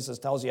stuff where Jesus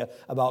tells you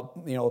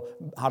about,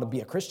 how to be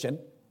a Christian.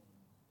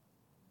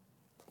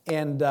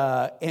 And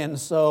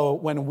so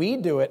when we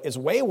do it, it's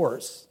way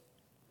worse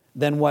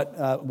than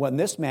when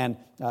this man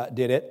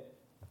did it.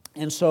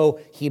 And so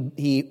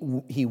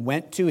he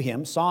went to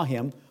him, saw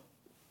him,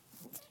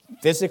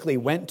 physically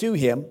went to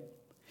him,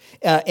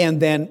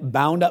 and then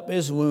bound up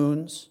his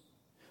wounds,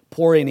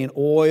 pouring in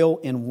oil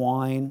and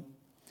wine,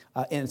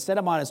 and set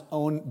him on his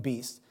own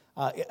beast.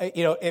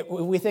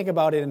 We think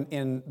about it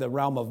in the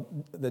realm of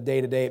the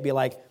day-to-day. It'd be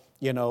like,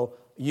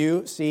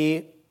 you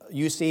see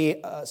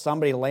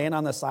somebody laying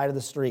on the side of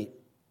the street.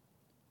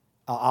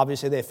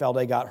 Obviously, they felt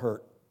they got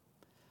hurt.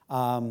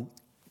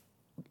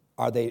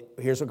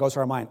 Here's what goes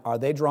through our mind. Are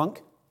they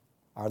drunk?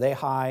 Are they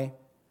high?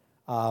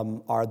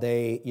 Are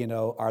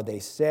they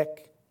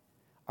sick?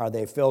 Are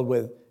they filled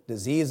with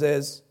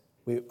diseases?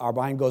 Our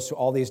mind goes through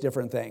all these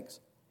different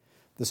things.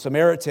 The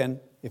Samaritan,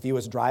 if he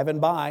was driving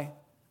by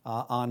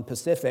on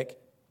Pacific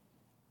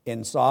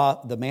and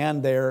saw the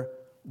man there,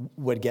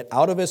 would get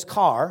out of his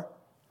car,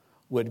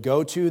 would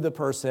go to the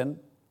person,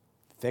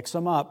 fix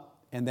him up,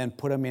 and then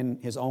put him in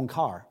his own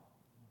car.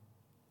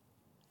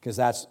 Because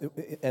that's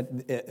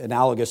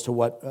analogous to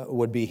what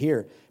would be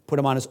here. Put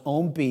him on his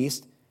own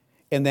beast,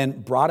 and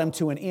then brought him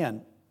to an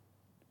inn.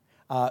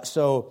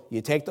 So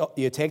you take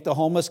the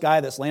homeless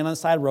guy that's laying on the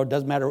side of the road.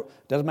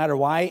 Doesn't matter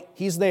why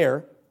he's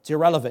there. It's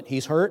irrelevant.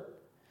 He's hurt,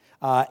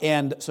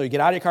 and so you get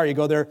out of your car. You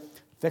go there,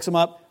 fix him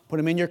up, put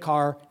him in your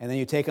car, and then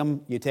you take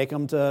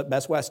him to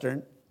Best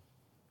Western,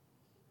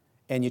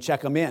 and you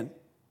check him in.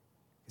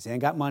 Because he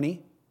ain't got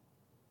money.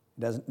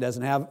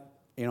 Doesn't have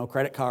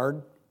credit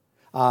card.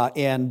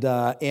 And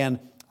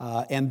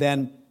and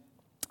then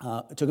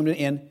took him to the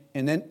inn.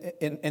 And then,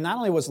 and not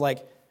only was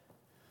like,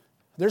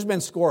 there's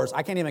been scores.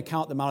 I can't even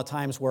count the amount of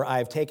times where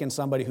I've taken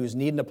somebody who's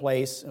needing a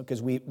place,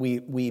 because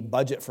we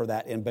budget for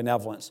that in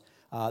benevolence.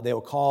 They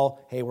will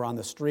call, hey, we're on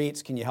the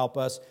streets, can you help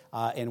us?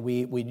 And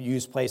we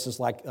use places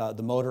like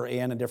the Motor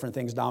Inn and different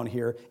things down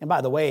here. And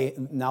by the way,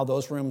 now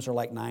those rooms are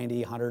like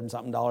 $90, $100 and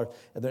something dollars.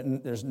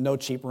 There's no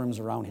cheap rooms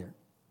around here.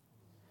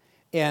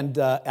 And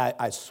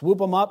I swoop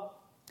them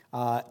up,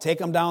 take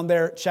them down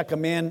there, check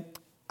them in,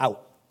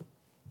 out.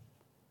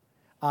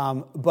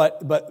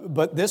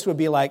 But this would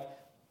be like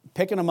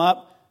picking them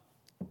up,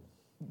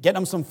 getting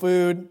them some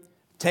food,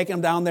 taking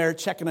them down there,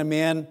 checking them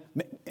in,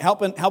 help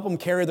them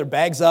carry their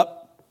bags up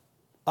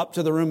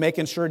to the room,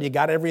 making sure you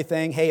got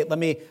everything. Hey, let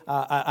me.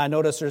 I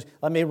noticed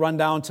let me run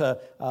down to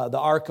the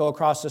Arco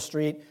across the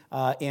street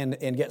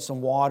and get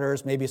some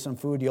waters, maybe some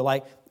food you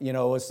like.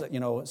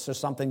 Is there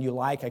something you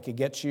like I could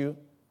get you?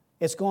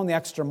 It's going the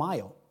extra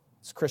mile.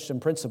 It's Christian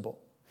principle.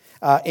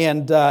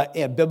 And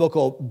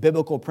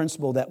biblical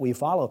principle that we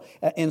follow.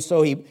 And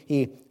so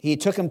he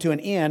took him to an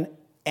inn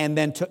and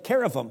then took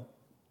care of him.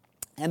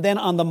 And then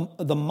on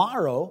the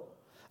morrow,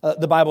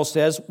 the Bible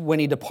says, when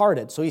he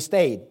departed, so he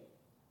stayed.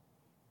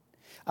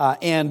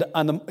 And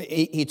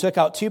he took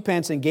out 2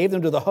 pence and gave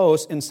them to the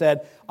host and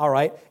said, all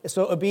right.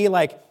 So it would be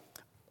like,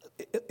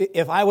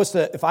 if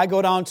I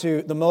go down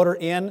to the Motor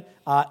Inn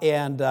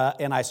and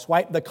I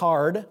swipe the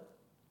card,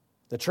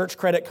 the church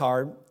credit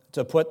card,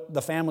 to put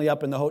the family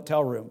up in the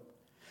hotel room,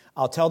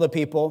 I'll tell the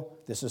people,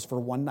 this is for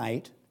one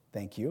night,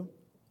 thank you,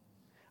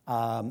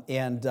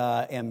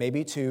 and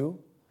maybe 2,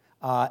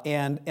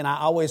 and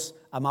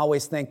I'm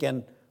always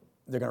thinking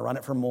they're going to run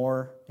it for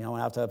more. I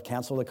have to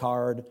cancel the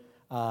card,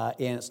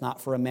 and it's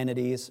not for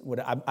amenities.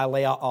 I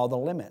lay out all the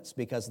limits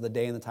because of the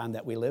day and the time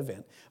that we live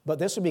in. But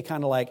this would be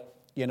kind of like,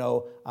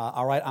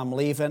 all right, I'm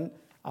leaving,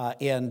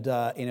 and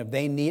if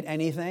they need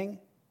anything,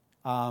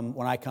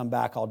 when I come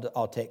back,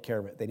 I'll take care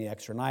of it. They need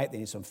extra night. They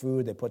need some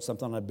food. They put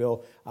something on a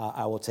bill.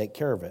 I will take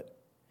care of it.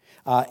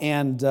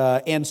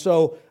 And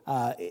so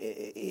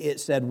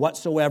it said,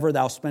 whatsoever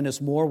thou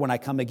spendest more, when I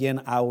come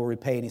again, I will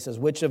repay. And he says,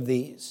 which of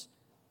these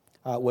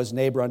was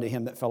neighbor unto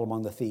him that fell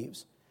among the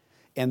thieves?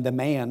 And the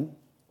man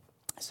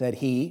said,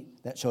 he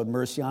that showed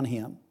mercy on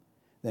him.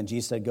 Then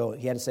Jesus said, go.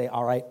 He had to say,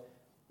 all right.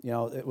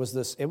 It was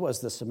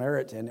the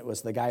Samaritan. It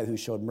was the guy who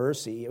showed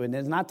mercy. And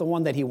it's not the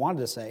one that he wanted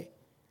to say.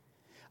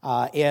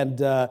 And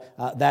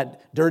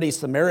that dirty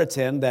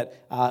Samaritan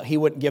that he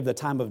wouldn't give the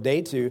time of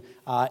day to.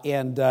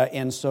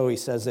 And so he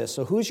says this.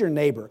 So who's your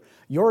neighbor?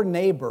 Your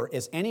neighbor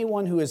is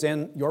anyone who is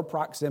in your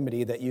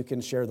proximity that you can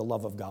share the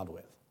love of God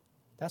with.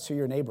 That's who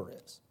your neighbor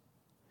is.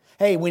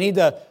 Hey, we need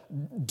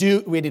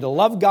to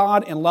love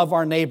God and love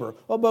our neighbor.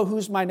 Well, but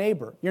who's my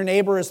neighbor? Your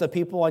neighbor is the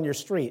people on your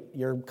street,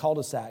 your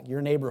cul-de-sac,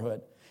 your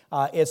neighborhood.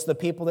 It's the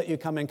people that you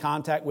come in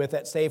contact with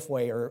at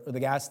Safeway or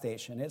the gas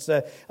station.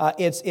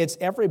 It's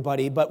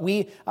everybody. But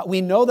we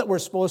know that we're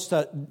supposed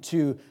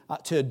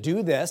to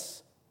do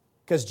this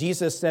because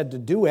Jesus said to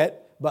do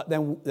it, but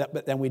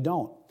then we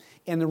don't.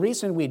 And the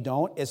reason we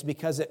don't is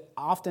because it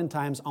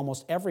oftentimes,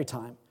 almost every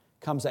time,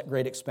 comes at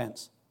great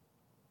expense.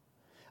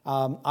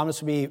 I'm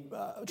just going to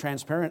be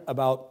transparent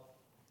about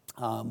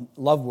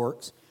Love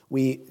Works.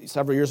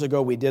 Several years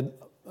ago we did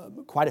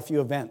quite a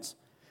few events,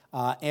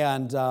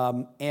 and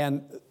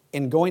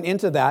in going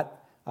into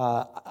that,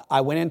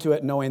 I went into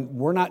it knowing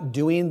we're not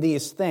doing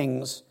these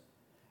things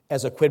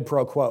as a quid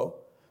pro quo.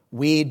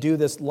 We do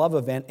this love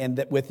event and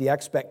that with the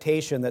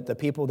expectation that the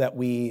people that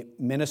we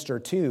minister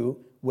to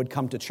would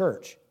come to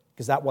church,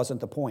 because that wasn't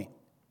the point.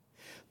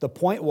 The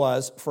point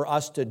was for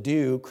us to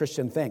do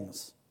Christian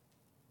things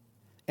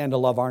and to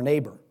love our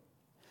neighbor.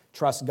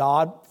 Trust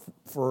God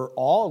for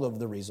all of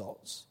the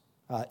results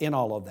in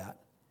all of that.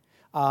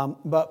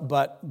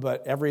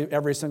 But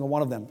every single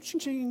one of them,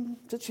 ching,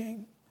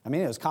 cha-ching. I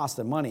mean, it was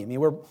costing money. I mean,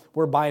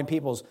 we're buying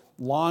people's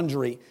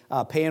laundry,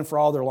 paying for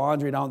all their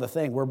laundry down the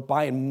thing. We're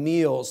buying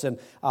meals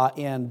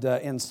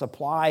and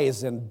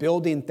supplies and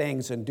building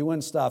things and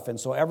doing stuff. And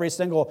so every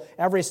single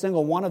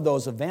one of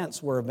those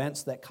events were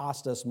events that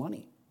cost us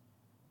money.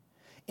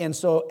 And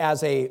so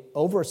as a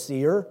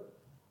overseer,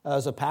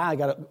 as a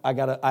pastor, I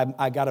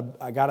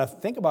gotta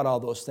think about all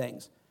those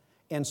things.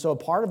 And so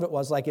part of it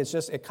was like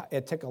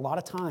it took a lot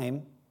of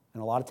time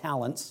and a lot of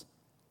talents,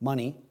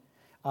 money.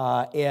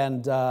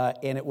 And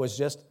it was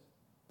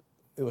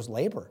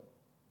labor.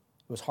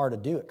 It was hard to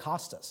do. It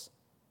cost us.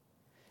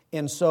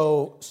 And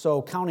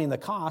so counting the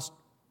cost,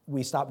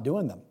 we stopped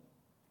doing them.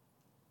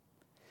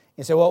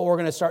 And say, well, we're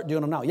going to start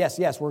doing them now.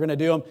 Yes, we're going to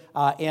do them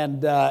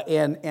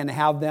and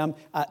have them.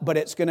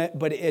 But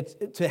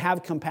to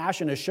have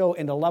compassion, to show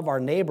and to love our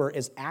neighbor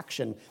is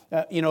action.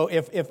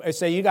 If I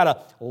say you got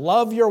to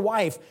love your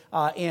wife,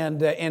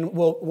 and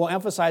we'll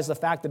emphasize the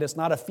fact that it's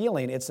not a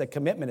feeling, it's a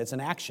commitment, it's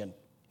an action.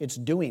 It's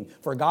doing.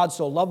 For God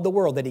so loved the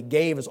world that he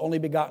gave his only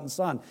begotten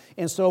Son.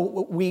 And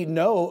so we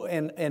know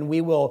and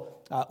we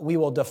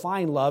will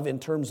define love in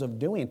terms of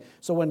doing.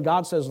 So when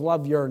God says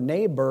love your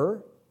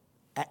neighbor,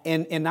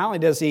 and not only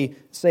does he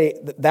say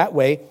that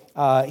way,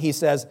 he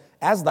says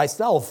as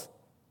thyself.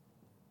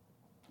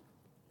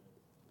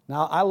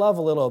 Now, I love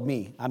a little of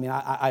me. I mean,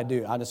 I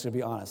do. I'm just going to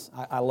be honest.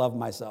 I love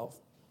myself.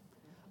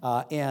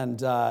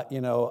 And I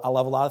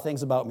love a lot of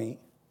things about me.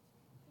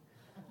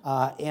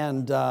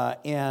 And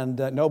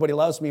nobody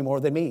loves me more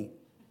than me.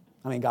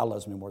 I mean, God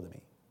loves me more than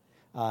me.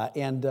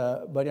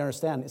 But you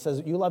understand, it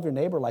says you love your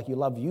neighbor like you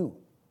love you.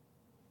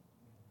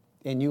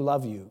 And you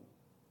love you.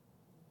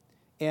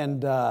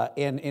 And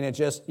it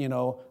just,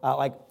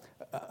 like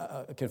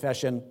a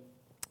confession,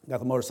 got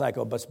the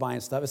motorcycle, but buying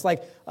stuff.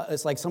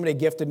 It's like somebody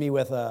gifted me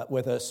with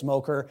a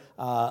smoker,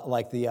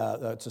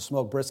 to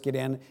smoke brisket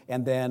in,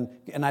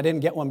 and I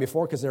didn't get one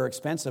before because they're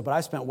expensive. But I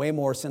spent way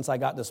more since I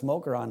got the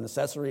smoker on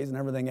accessories and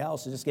everything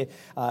else.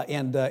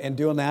 And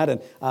doing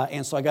that,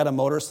 and so I got a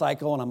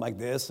motorcycle, and I'm like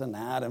this and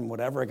that and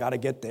whatever. I got to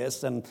get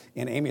this, and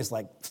Amy's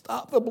like,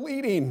 stop the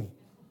bleeding.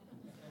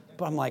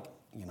 But I'm like,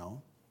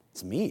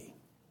 it's me,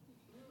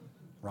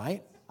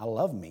 right? I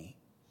love me.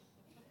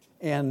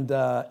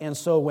 And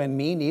so when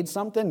me needs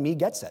something, me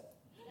gets it.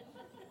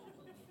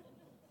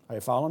 Are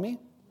you following me?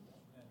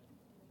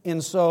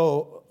 And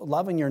so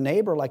loving your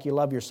neighbor like you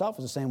love yourself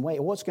is the same way.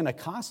 Well, it's going to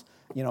cost,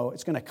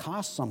 it's going to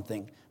cost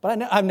something.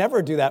 But I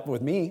never do that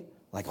with me.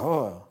 Like,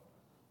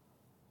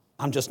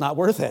 I'm just not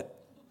worth it.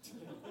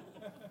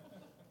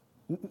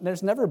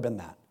 There's never been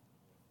that.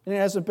 And it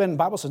hasn't been, the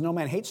Bible says no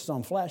man hates his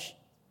own flesh.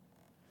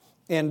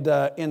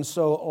 And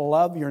so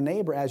love your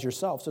neighbor as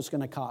yourself. So it's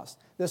going to cost.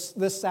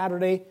 This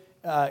Saturday,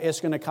 it's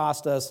going to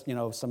cost us,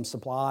 some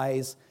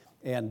supplies,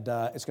 and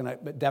it's going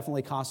to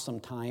definitely cost some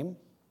time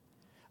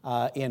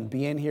in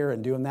being here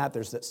and doing that.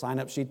 There's that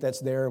sign-up sheet that's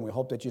there, and we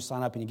hope that you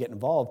sign up and you get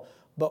involved.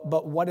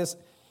 But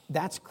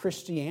that's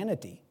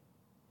Christianity.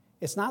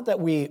 It's not that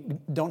we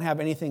don't have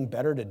anything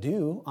better to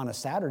do on a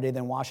Saturday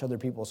than wash other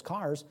people's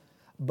cars,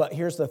 but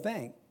here's the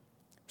thing.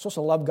 We're supposed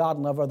to love God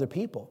and love other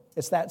people.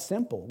 It's that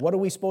simple. What are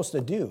we supposed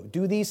to do?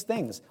 Do these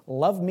things.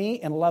 Love me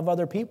and love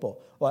other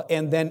people. Well,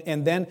 and then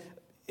in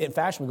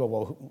fashion, we go,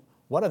 well,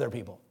 what other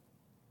people?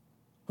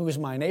 Who is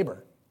my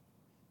neighbor?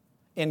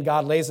 And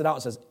God lays it out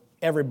and says,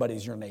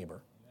 everybody's your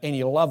neighbor. And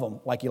you love them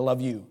like you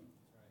love you.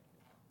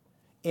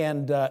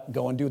 And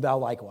go and do thou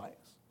likewise.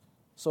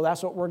 So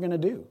that's what we're going to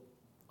do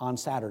on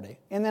Saturday.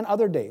 And then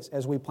other days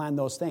as we plan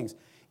those things.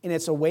 And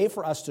it's a way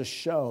for us to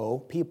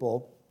show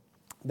people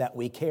that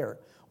we care.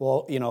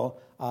 Well,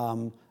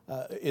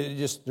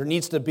 there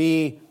needs to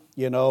be,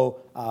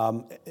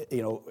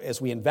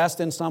 as we invest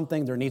in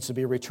something, there needs to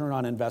be a return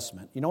on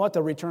investment. You know what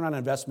the return on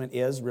investment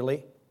is,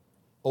 really?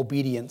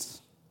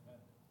 Obedience.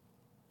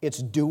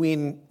 It's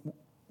doing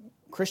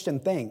Christian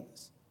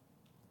things.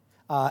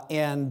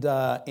 And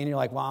you're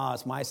like, wow,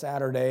 it's my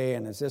Saturday,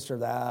 and it's this or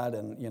that,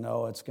 and,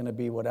 it's going to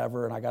be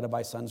whatever, and I got to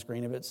buy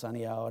sunscreen if it's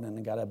sunny out, and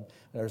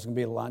there's going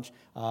to be lunch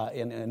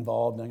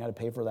involved, and I got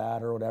to pay for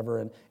that or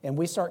whatever. And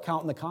we start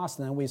counting the cost,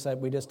 and then we said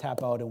we just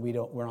tap out, and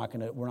we're not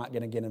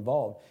going to get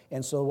involved.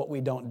 And so what we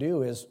don't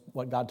do is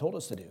what God told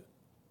us to do.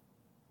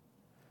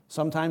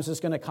 Sometimes it's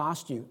going to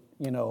cost you.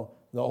 The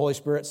Holy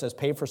Spirit says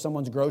pay for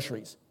someone's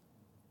groceries.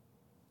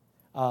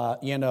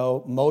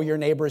 Mow your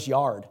neighbor's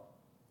yard.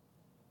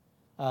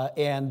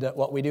 And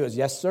what we do is,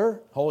 yes, sir,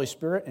 Holy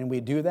Spirit, and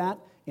we do that.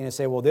 And you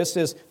say, well, this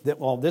is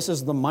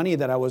the money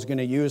that I was going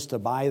to use to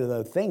buy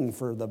the thing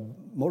for the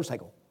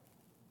motorcycle.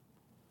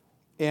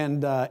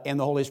 And the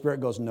Holy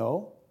Spirit goes,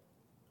 no,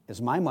 it's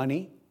my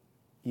money.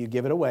 You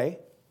give it away.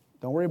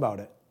 Don't worry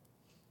about it.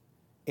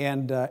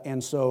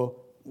 And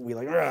so we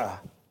like,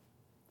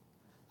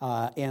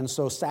 and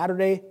so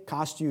Saturday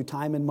costs you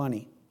time and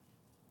money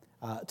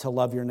to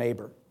love your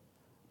neighbor.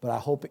 But I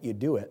hope that you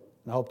do it.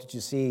 And I hope that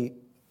you see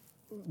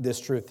this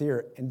truth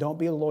here. And don't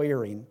be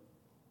lawyering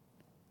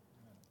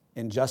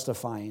and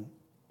justifying,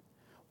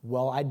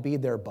 well, I'd be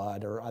there,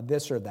 bud, or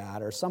this or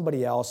that, or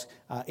somebody else,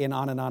 and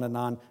on and on and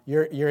on.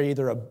 You're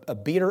either a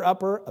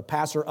beater-upper, a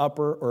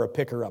passer-upper, or a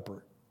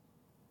picker-upper.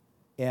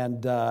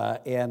 And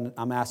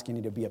I'm asking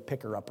you to be a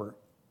picker-upper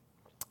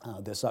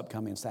this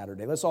upcoming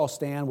Saturday. Let's all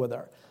stand with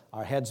our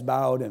heads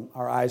bowed and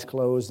our eyes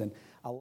closed. And